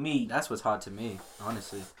to need me. That's what's hot to me,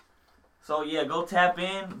 honestly. So yeah, go tap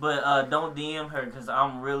in, but don't DM her because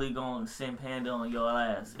I'm really gonna send Panda on your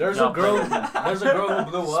ass. There's a girl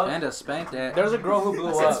who blew up. Panda spank that. There's a girl who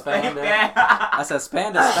blew up. I said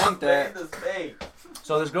Panda spank that.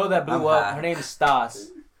 So this girl that blew up, her name is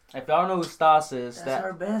Stas. If y'all know who Stas is, that's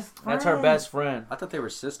her best friend. That's her best friend. I thought they were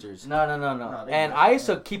sisters. No. And I used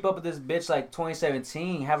to keep up with this bitch like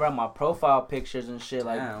 2017, have her on my profile pictures and shit.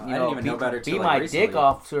 Like, I didn't even know about her till beat like my recently. dick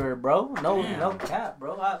off to her, bro. No cap,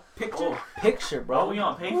 bro. Picture, bro. Oh, we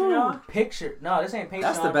on Patreon? Picture. No, this ain't Patreon.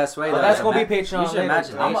 That's the best way. Oh, that's gonna be Patreon. Use your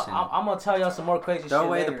imagination. I'm gonna tell y'all some more crazy shit. Throw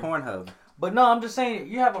away later. the Pornhub. But no, I'm just saying,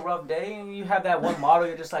 you have a rough day and you have that one model,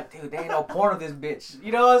 you're just like, dude, there ain't no porn of this bitch.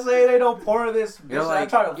 You know what I'm saying? There ain't no porn of this bitch. You're like,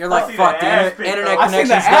 fuck, the internet I seen connection's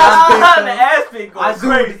the down. The ass pic I goes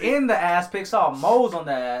zoomed crazy. in the ass pic, saw moles on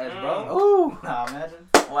that ass, bro. Ooh. Nah, imagine.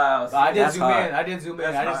 Wow. But I did That's zoom hot. in. I did zoom in.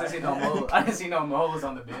 I That's didn't see no moles. I didn't see no moles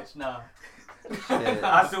on the bitch. Nah. Shit.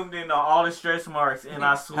 I zoomed in on all the stretch marks, and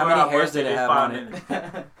I swear How many I hairs busted did it it have 5 on it?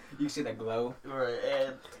 minutes. You see that glow. Right,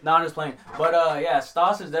 and No, I'm just playing. But yeah,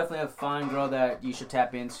 Stas is definitely a fine girl that you should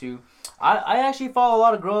tap into. I actually follow a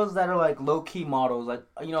lot of girls that are like low key models. Like,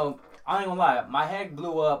 I ain't gonna lie, my head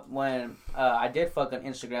blew up when I did fuck an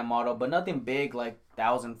Instagram model, but nothing big like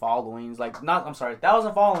 1,000 followings. Like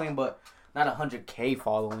 1,000 following, but not 100K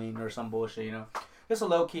following or some bullshit. Just a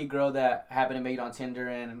low key girl that happened to make it on Tinder,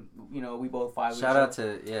 and we both five. Shout out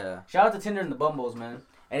to Tinder and the Bumbles, man.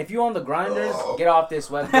 And if you on the grinders, get off this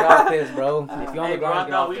bro. If you on the hey, grinders, bro,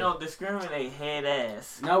 get off we this. don't discriminate head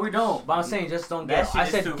ass. No, we don't. But I'm saying just don't That get. shit I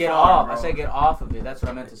is said too get far, off. bro. I said get off of it. That's what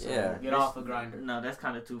I meant to say. Yeah. Get off of Grindr. No, that's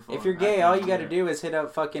kind of too far. If you're gay, all you got to do is hit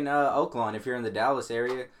up fucking Oaklawn. If you're in the Dallas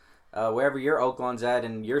area, wherever your Oaklawn's at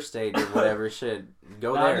in your state or whatever, shit,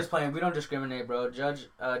 go No, there. I'm just playing. We don't discriminate, bro.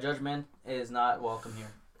 Judgment is not welcome here.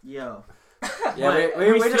 Yo. Yeah, But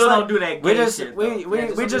we just still like- don't do that We gay just shit, we though. Yeah, we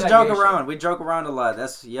just don't just do that joke gay around. shit. We joke around a lot.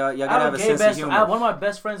 That's y'all I gotta have have a a gay sense best. of humor. One of my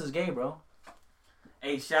best friends is gay, bro.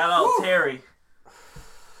 Hey, shout out Terry.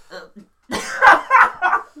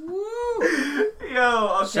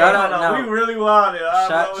 Yo, okay, Shout out- hold on. no. We really wilded.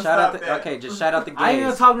 Shout out just shout out the I ain't gonna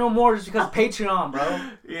gays. talk no more just because Patreon, bro.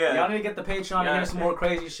 Yeah. Y'all need to get the Patreon and hear some more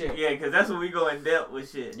crazy shit. Yeah, because that's when we go in depth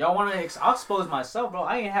with shit. Y'all wanna I'll expose myself, bro.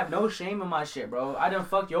 I ain't have no shame in my shit, bro. I done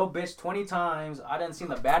fucked your bitch 20 times. I done seen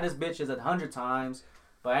the baddest bitches 100 times.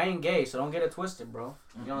 But I ain't gay, so don't get it twisted, bro.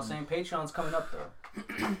 You know what I'm saying? Patreon's coming up, though.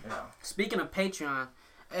 Yeah. Speaking of Patreon,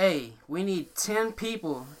 hey, we need 10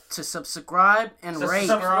 people to subscribe and rate.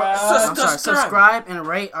 Subscribe and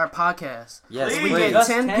rate our podcast. Yes, If we please. get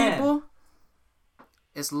Just 10 10. people,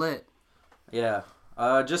 it's lit. Yeah.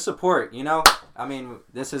 Just support, I mean,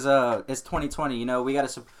 this is it's 2020, we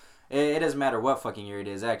gotta it doesn't matter what fucking year it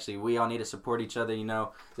is, actually. We all need to support each other,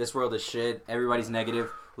 This world is shit. Everybody's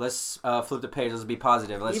negative. Let's flip the page. Let's be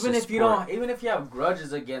positive. Let's even just if you support. don't, even if you have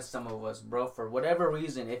grudges against some of us, bro, for whatever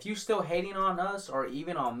reason, if you still hating on us or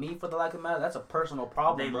even on me for the lack of matter, that's a personal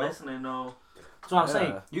problem, They bro. listening though. That's what I'm Yeah.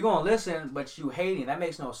 saying. You gonna listen, but you hating. That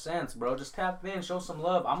makes no sense, bro. Just tap in, show some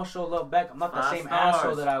love. I'm gonna show love back. I'm not the 5 same stars.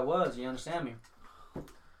 asshole that I was. You understand me?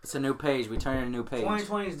 It's a new page. We turn in a new page.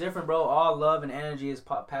 2020 is different, bro. All love and energy is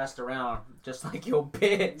passed around, just like your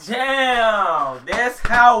bitch. Damn, that's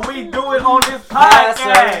how we do it on this Yes,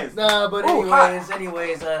 podcast. No, but Ooh,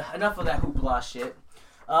 anyways, enough of that hoopla shit.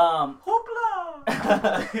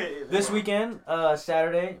 This weekend,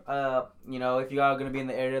 Saturday, you know, if you are gonna be in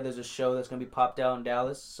the area, there's a show that's gonna be popped out in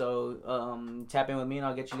Dallas. So tap in with me and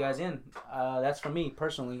I'll get you guys in. That's for me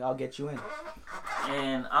personally. I'll get you in.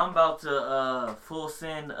 And I'm about to full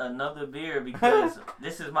send another beer because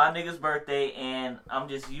this is my nigga's birthday, and I'm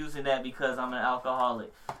just using that because I'm an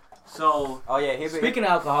alcoholic. So Oh yeah, Speaking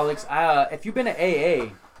of alcoholics, if you've been to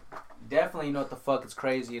AA, definitely you know what the fuck is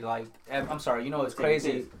crazy. Like, I'm sorry, you know it's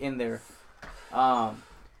crazy in there.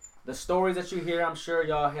 The stories that you hear, I'm sure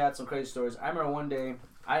y'all had some crazy stories. I remember one day,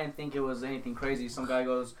 I didn't think it was anything crazy. Some guy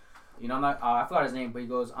goes, you know, I'm not, I forgot his name, but he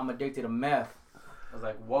goes, I'm addicted to meth. I was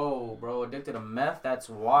like, whoa, bro, addicted to meth? That's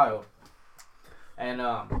wild. And,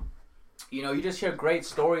 you know, you just hear great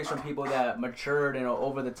stories from people that matured, you know,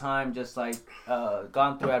 over the time, just like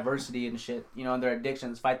gone through adversity and shit, you know, and their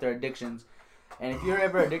addictions, fight their addictions. And if you're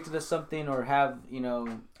ever addicted to something or have, you know,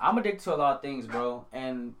 I'm addicted to a lot of things, bro.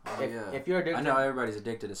 And if you're addicted, I know everybody's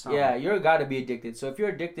addicted to something. yeah, you're got to be addicted. So if you're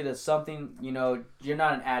addicted to something, you know, you're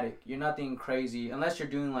not an addict. You're nothing crazy unless you're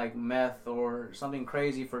doing like meth or something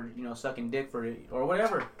crazy for, you know, sucking dick for it or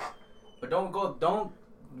whatever. But don't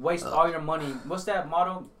waste all your money. What's that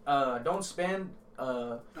motto? Don't spend.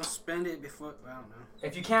 Don't spend it before. I don't know.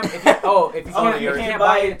 If you can't, if you can't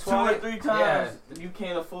buy it 2 or 3 times, yeah. you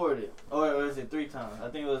can't afford it. Or is it 3 times? I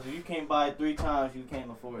think it was if you can't buy it 3 times, you can't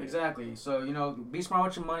afford it. Exactly. So, you know, be smart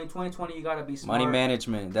with your money. 2020, you gotta be smart. Money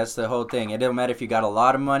management. That's the whole thing. It doesn't matter if you got a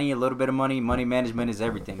lot of money, a little bit of money. Money management is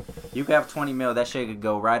everything. You could have 20 mil. That shit could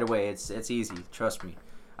go right away. It's easy. Trust me.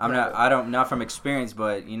 Not from experience,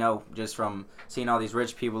 but you know, just from seeing all these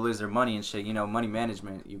rich people lose their money and shit. You know, money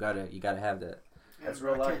management. You gotta have that. That's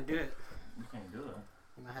real I life. can't do it. You can't do it.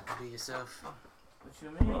 You might have to do it yourself. What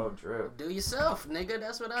you mean? Drew. Do yourself, nigga.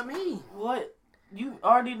 That's what I mean. What? You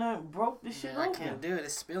already done broke this shit Yeah, I open. can't do it.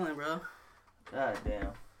 It's spilling, bro. God damn.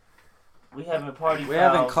 We having party We're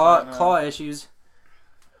having fouls, claw issues.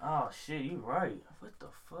 Oh shit, you right. What the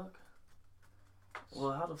fuck?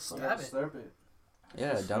 Well, how the fuck? Stab it. Slurp it.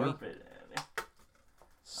 Yeah, Just dummy. slurp it, man.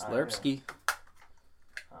 Slurpski.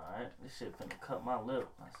 Alright, this shit finna cut my lip.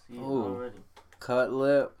 I see it Ooh. already. Cut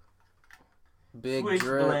lip. Big drip.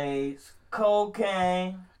 Switchblades,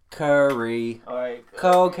 cocaine. Curry. Alright.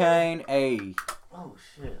 Cocaine. A. Oh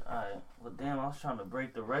shit. Alright. Well, damn, I was trying to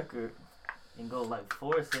break the record and go like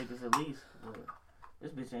 4 seconds at least. But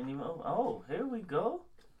this bitch ain't even over. Oh, here we go.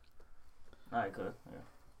 Alright, cuz.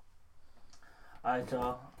 Yeah. Alright,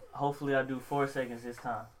 y'all. Hopefully I do 4 seconds this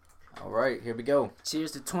time. All right, here we go.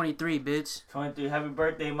 Cheers to 23, bitch. 23. Happy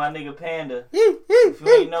birthday, my nigga Panda. If you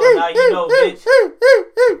ain't know, now you know, bitch.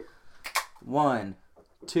 1,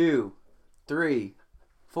 2, 3,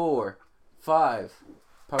 4, 5.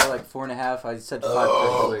 Probably like 4.5. I said 5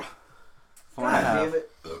 pretty quick. 4.5. it.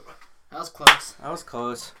 That was close. That was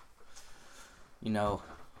close. You know.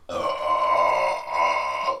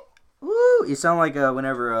 Woo! You sound like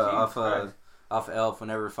whenever off Elf,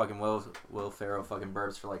 whenever fucking Will Ferrell fucking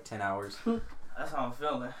burps for like 10 hours. That's how I'm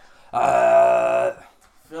feeling.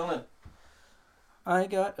 Feeling. I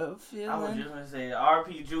got a I was feeling. just gonna say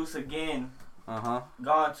RP Juice again.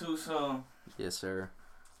 Gone too soon Yes, sir.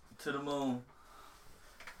 to the moon.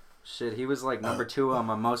 Shit, he was like number 2 on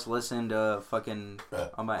my most listened fucking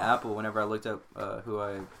on my Apple whenever I looked up who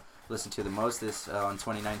I listened to the most this on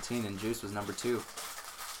 2019, and Juice was number 2.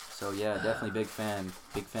 So yeah, definitely big fan.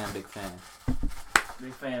 Big fan.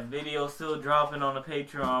 Big fan. Video still dropping on the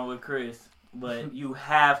Patreon with Chris, but you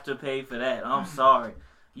have to pay for that. I'm sorry.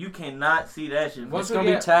 You cannot see that shit. Once It's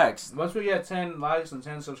gonna be taxed. Once we get 10 likes and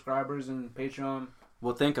 10 subscribers in Patreon,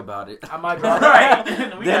 We'll think about it. I might drop it.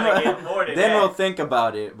 Right. We gotta get more than Then that. we'll think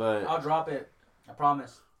about it, but I'll drop it. I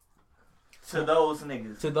promise. To those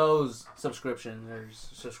niggas. To those subscribers.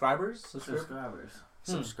 Subscribers.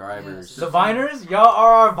 subscribers. Yeah, The Viners? Y'all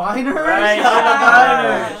are our Viners?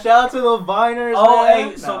 Right, Shout out to the Viners, Oh, man.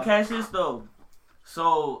 hey, so Nah. catch this though.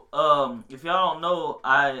 So, if y'all don't know,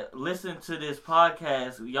 I listened to this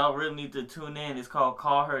podcast. Y'all really need to tune in. It's called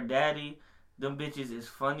Call Her Daddy. Them bitches is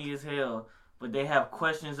funny as hell, but they have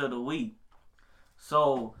questions of the week.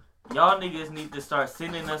 So, y'all niggas need to start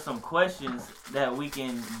sending us some questions that we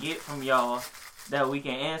can get from y'all that we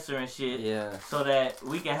can answer and shit. Yeah. So that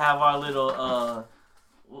we can have our little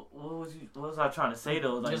what was I trying to say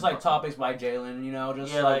though? Just like topics by Jalen, you know,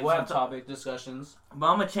 just Yeah, like like we'll have some topic discussions. But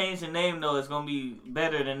I'm gonna change the name though. It's gonna be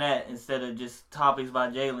better than that instead of just topics by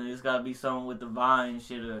Jalen. It's gotta be something with the Vine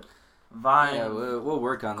shit or Vine. Yeah, we'll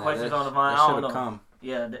work on that. Questions on the Vine. That I should don't have know. come.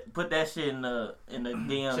 Yeah, put that shit in the DMs and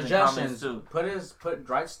comments Suggestions. too.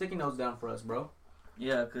 Write sticky notes down for us, bro.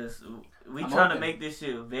 Yeah, cause we I'm trying to open. make this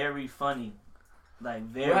shit very funny, like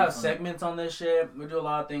very. We have funny. segments on this shit. We do a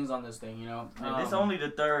lot of things on this thing, you know. And this only the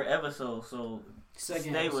 3rd episode, so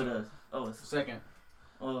Second stay episode. with us. Oh, it's second.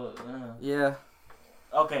 Yeah.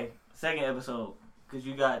 okay. 2nd episode, cause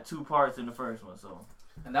you got 2 parts in the first one, so.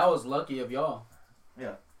 And that was lucky of y'all.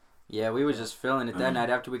 Yeah, we was just feeling it that night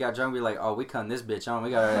after we got drunk. We like, oh, we cutting this bitch on. We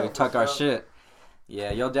gotta tuck our shit.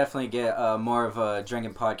 Yeah, you'll definitely get more of a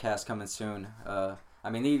drinking podcast coming soon. I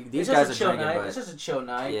mean, these guys are drinking, but it's just a chill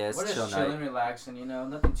night. Yeah, it's We're a just chill chilling, night. relaxing, you know,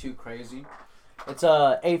 nothing too crazy. It's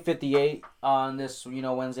 8:58 on this,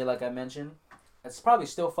 Wednesday, like I mentioned. It's probably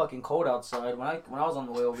still fucking cold outside. When I was on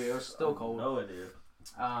the way over here, it was still cold. No, it is.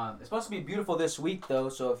 It's supposed to be beautiful this week though,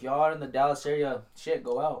 so if y'all are in the Dallas area, shit,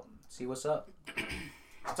 go out, see what's up.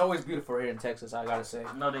 It's always beautiful here in Texas, I gotta say.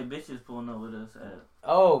 No, they bitches pulling up with us at.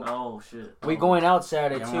 Oh, Oh shit. we going out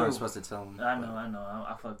Saturday yeah, we weren't too. supposed to tell them. I know.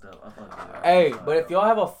 I fucked up. Hey, but if y'all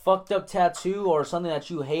have a fucked up tattoo or something that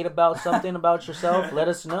you hate about something about yourself, let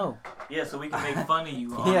us know. Yeah, so we can make fun of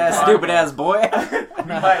you. On Yeah, the stupid podcast. ass boy. You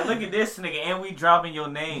like, look at this nigga, and we dropping your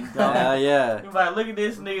name, dog. Yeah. You like, look at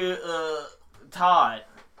this nigga, Todd.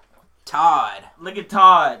 Todd. Look at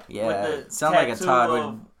Todd. Yeah, with the sound like a tattoo Todd of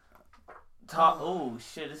would- Todd. Oh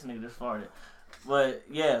shit, this nigga just farted. But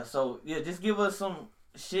yeah, so yeah, just give us some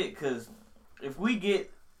shit, cause if we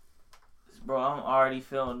get, bro, I'm already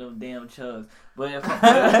feeling them damn chugs. But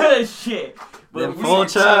if shit, but Them if we- full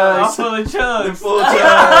chugs. I'm full of chugs. Them full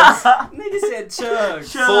chugs. Nigga said chug.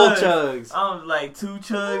 Chugs. Full chugs. I'm like 2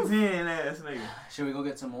 chugs in, ass nigga. Should we go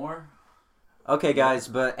get some more? Okay, guys,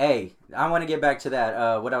 but hey, I want to get back to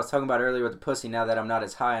that. What I was talking about earlier with the pussy. Now that I'm not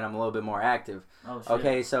as high and I'm a little bit more active. Oh shit.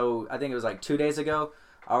 Okay, so I think it was like 2 days ago.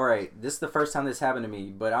 All right, this is the first time this happened to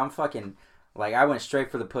me, but I'm fucking like I went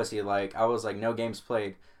straight for the pussy. Like I was like no games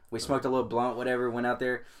played. We smoked a little blunt, whatever. Went out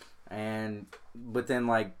there, and within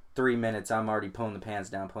like 3 minutes, I'm already pulling the pants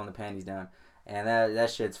down, pulling the panties down, and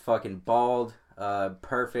that shit's fucking bald,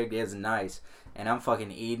 perfect. It's nice, and I'm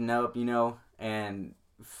fucking eating up, and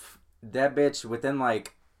that bitch within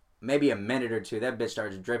like maybe a minute or two, that bitch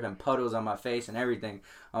starts dripping puddles on my face and everything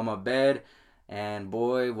on my bed. And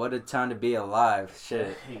boy, what a time to be alive!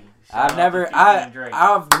 Shit, Hey, shout I've out never, to TJ and Drake.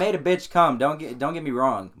 I've made a bitch come. Don't get me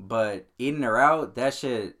wrong, but eating her out, that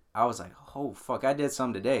shit, I was like, oh fuck, I did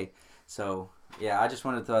something today. So yeah, I just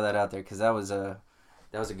wanted to throw that out there because that was a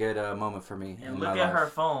good moment for me. And in look my at life. her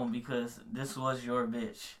phone because this was your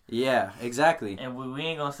bitch. Yeah, exactly. And we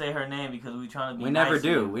ain't gonna say her name because we trying to be We nice never to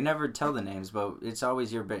do. you. We never tell the names, but it's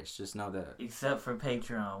always your bitch. Just know that. Except for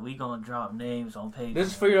Patreon. We gonna drop names on Patreon. This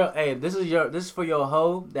is for your this is for your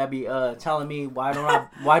hoe that be telling me why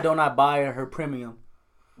don't I buy her premium?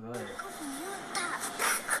 Go ahead.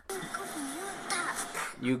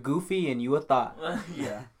 You goofy and you a thought.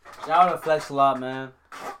 Yeah. Shout out to Flex a lot, man.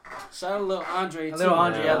 Shout out to little Andre too. Little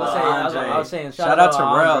Andre, Yeah, I was Little saying, Andre. I was saying, Shout out to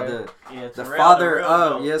Little Rel, Andre. Yeah, the Terrell, father real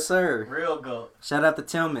of goat. yes sir. Real goat. Shout out to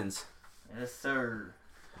Tillmans. Yes, sir.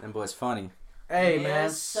 Them boys funny. Hey Yes, man,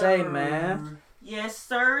 sir. say man. Yes,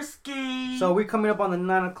 sir, ski. So we coming up on the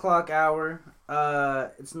 9 o'clock hour.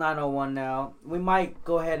 It's 9:01 now. We might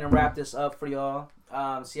go ahead and wrap this up for y'all.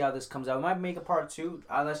 See how this comes out. We might make a part 2,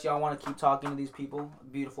 unless y'all want to keep talking to these people,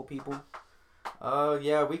 beautiful people.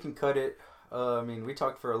 Yeah, we can cut it. I mean, we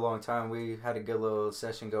talked for a long time. We had a good little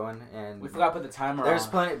session going, and We forgot to put the timer there's on.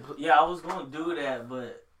 plenty. yeah, I was gonna do that,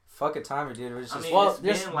 but Fuck a timer, dude. It was I just mean, Well, it's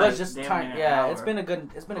just been but like just damn time. near an Yeah, hour. it's been a good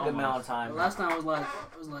amount of The time. last time was like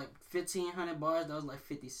 1,500 bars. That was like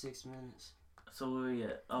 56 minutes. so where we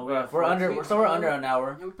at? Oh, We're, at we're 14. under. So we're under an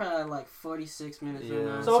hour. Yeah, we probably had like 46 minutes. Yeah. right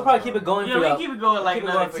now. So we'll probably keep it going Yeah, for we y'all. keep it going like Keep it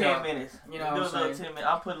another going for 10 y'all. minutes. You know Do what a I'm little saying? 10 minutes.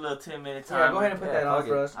 I'll put a little 10-minute time. Yeah, go ahead and put Yeah, that on fuck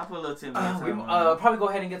for it. us. I'll put a little 10 minutes. We probably go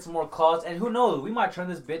ahead and get some more calls, and who knows, we might turn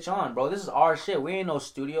this bitch on, bro. This is our shit. We ain't no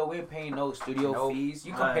studio. We ain't paying no studio Nope. fees.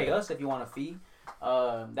 You can pay us if you want a fee.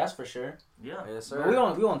 That's for sure. Yeah. yes, But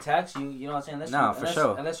sir. we won't tax you. You know what I'm saying? Unless Nah, you, for unless,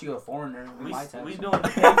 sure. Unless you're a foreigner, we We, might tax we you. doing the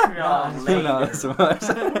Patreon Nah, later. No, that's so much.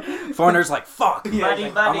 Foreigners like fuck. Yeah, Buddy,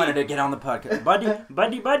 like, I buddy. wanted to get on the podcast, buddy.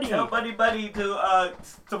 Tell buddy to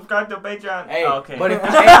subscribe to Patreon. Hey, okay. but if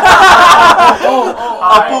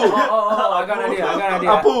Oh, I got an idea.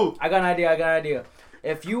 Apu. I got an idea.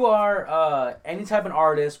 if you are any type of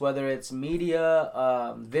artist, whether it's media,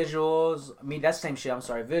 visuals, that's the same shit. I'm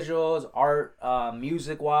sorry, visuals, art,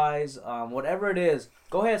 music wise, whatever it is,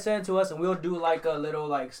 go ahead, send it to us, and we'll do like a little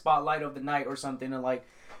like spotlight of the night or something, and like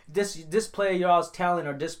display y'all's talent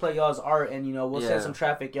or display y'all's art, and we'll send some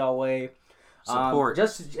traffic y'all way. Support.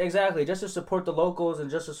 Just to support the locals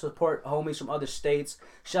and just to support homies from other states.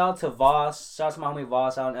 Shout out to Voss. Shout out to my homie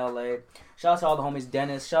Voss out in LA. Shout out to all the homies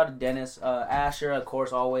Dennis. Shout out to Dennis. Asher, of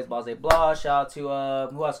course, always Blase Blah. Shout out to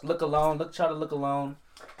who else? Look Alone. Shout out to Look Alone.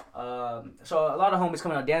 So a lot of homies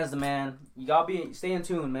coming out. Dan's the man. Y'all stay in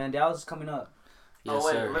tune, man. Dallas is coming up. Yes,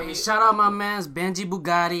 sir. Hey, shout out my man's Benji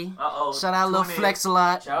Bugatti. Shout out Lil Flex a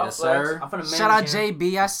lot. Shout out Yes, Flex. sir. I'm finna Shout out manage him.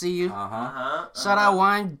 JB, I see you. Shout out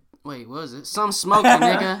Wine. Wait, what was it? Some smoking,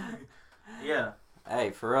 nigga. Yeah.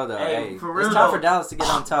 Hey, for real though. Hey, for real it's time though. for Dallas to get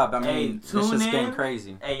on top. I mean, it's tune just in. getting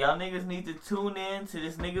crazy. Hey, y'all niggas need to tune in to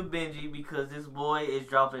this nigga Benji because this boy is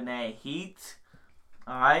dropping that heat.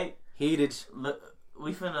 Alright? Heated. Look,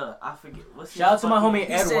 we finna, I forget. What's Shout out to my homie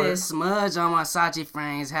He Edward. said smudge on my Sachi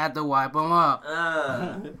frames, had to wipe them up.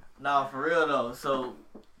 Nah, for real though. So,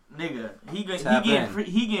 nigga, he Tap getting in. free.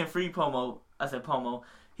 He getting free promo. I said promo.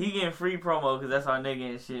 He getting free promo because that's our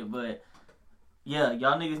nigga and shit. But yeah,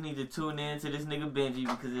 y'all niggas need to tune in to this nigga Benji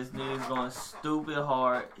because this nigga's going stupid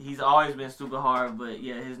hard. He's always been stupid hard, but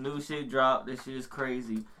yeah, his new shit dropped. This shit is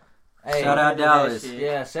crazy. Hey, Shout out that Dallas. shit.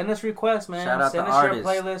 Yeah, send us requests, man. Shout out send to us artists.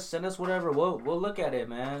 your playlist. Send us whatever. We'll look at it,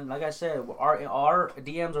 man. Like I said, our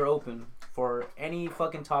DMs are open for any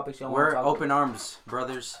fucking topics y'all want We're to talk open arms,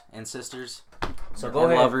 brothers and sisters. about. So go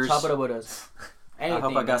and ahead, lovers. chop it up with us. Anything, I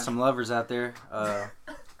hope I got man. some lovers out there.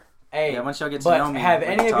 Hey, Yeah, once y'all get to but know me, have we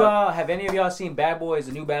any can of talk. y'all seen Bad Boys,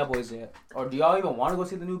 the new Bad Boys yet? Or do y'all even want to go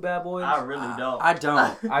see the new Bad Boys? I really don't. I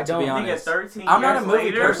don't. I To don't. be Nigga, honest. 13 I'm not years a movie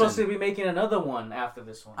later, They're person. supposed to be making another one after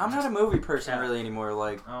this one. I'm not a movie person Yeah. really anymore.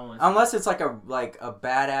 Like, I don't wanna see unless it's like a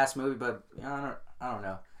badass movie, but I don't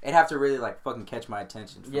know. It'd have to really like fucking catch my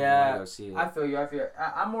attention for me to go see it. I feel you.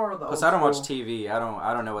 I'm more of the. Plus, old I don't watch school. TV. I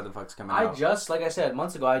don't know what the fuck's coming I out. just, like I said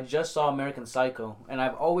months ago, I just saw American Psycho, and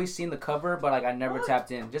I've always seen the cover, but like I never tapped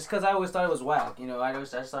in, just because I always thought it was whack. I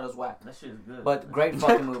just thought it was whack. That shit is good. But great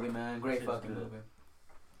fucking movie, man. Great Shit's fucking good. movie.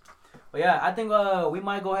 But yeah, I think we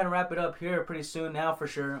might go ahead and wrap it up here pretty soon now for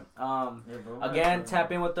sure. Yeah, bro, Again,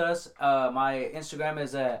 tap in with us. My Instagram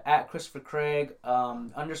is at Christopher Craig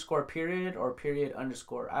 _ period or period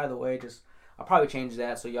 _ either way. Just I'll probably change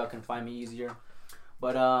that so y'all can find me easier.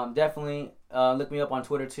 But definitely look me up on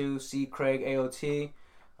Twitter too. CCraigAOT.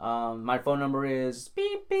 My phone number is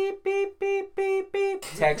beep beep beep beep beep beep.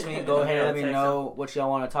 Text me. Go ahead. Yeah, Let me text know what y'all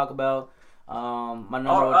want to talk about. My number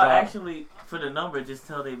Or will drop. actually, for the number, just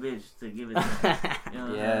tell they bitch to give it to me. You know what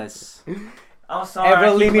I'm Yes. saying? I'm sorry. I Ever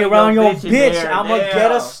keep leave me putting around your in bitch, there. I'ma Damn.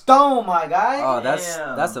 get a stone, my guy. Oh,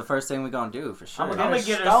 Damn. that's the first thing we're gonna do for sure. I'ma I'm get gonna a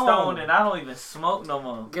get her stone. stoned, and I don't even smoke no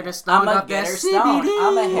more. Get her stoned I'ma up get that her stoned. CBD.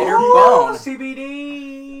 I'ma hit her Ooh, bone.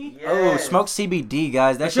 CBD. Oh, Yes. smoke CBD,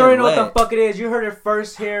 guys. That You shit already know lit. what the fuck it is. You heard it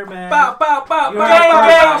first here, man. Bow, bow, bow, You bow, heard it gang,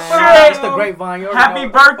 first, gang, man. shit. It's the grapevine. You already Happy know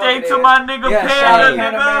what the fuck birthday it to is. my nigga Yeah, shout Panda, out Panda,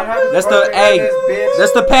 man. nigga. Happy That's the birthday, hey. bitch.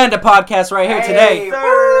 That's the Panda podcast right here today. Hey,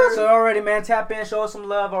 Sir. so already, man, tap in, show us some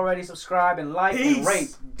love already, subscribe and like and Peace.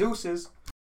 rate. Deuces.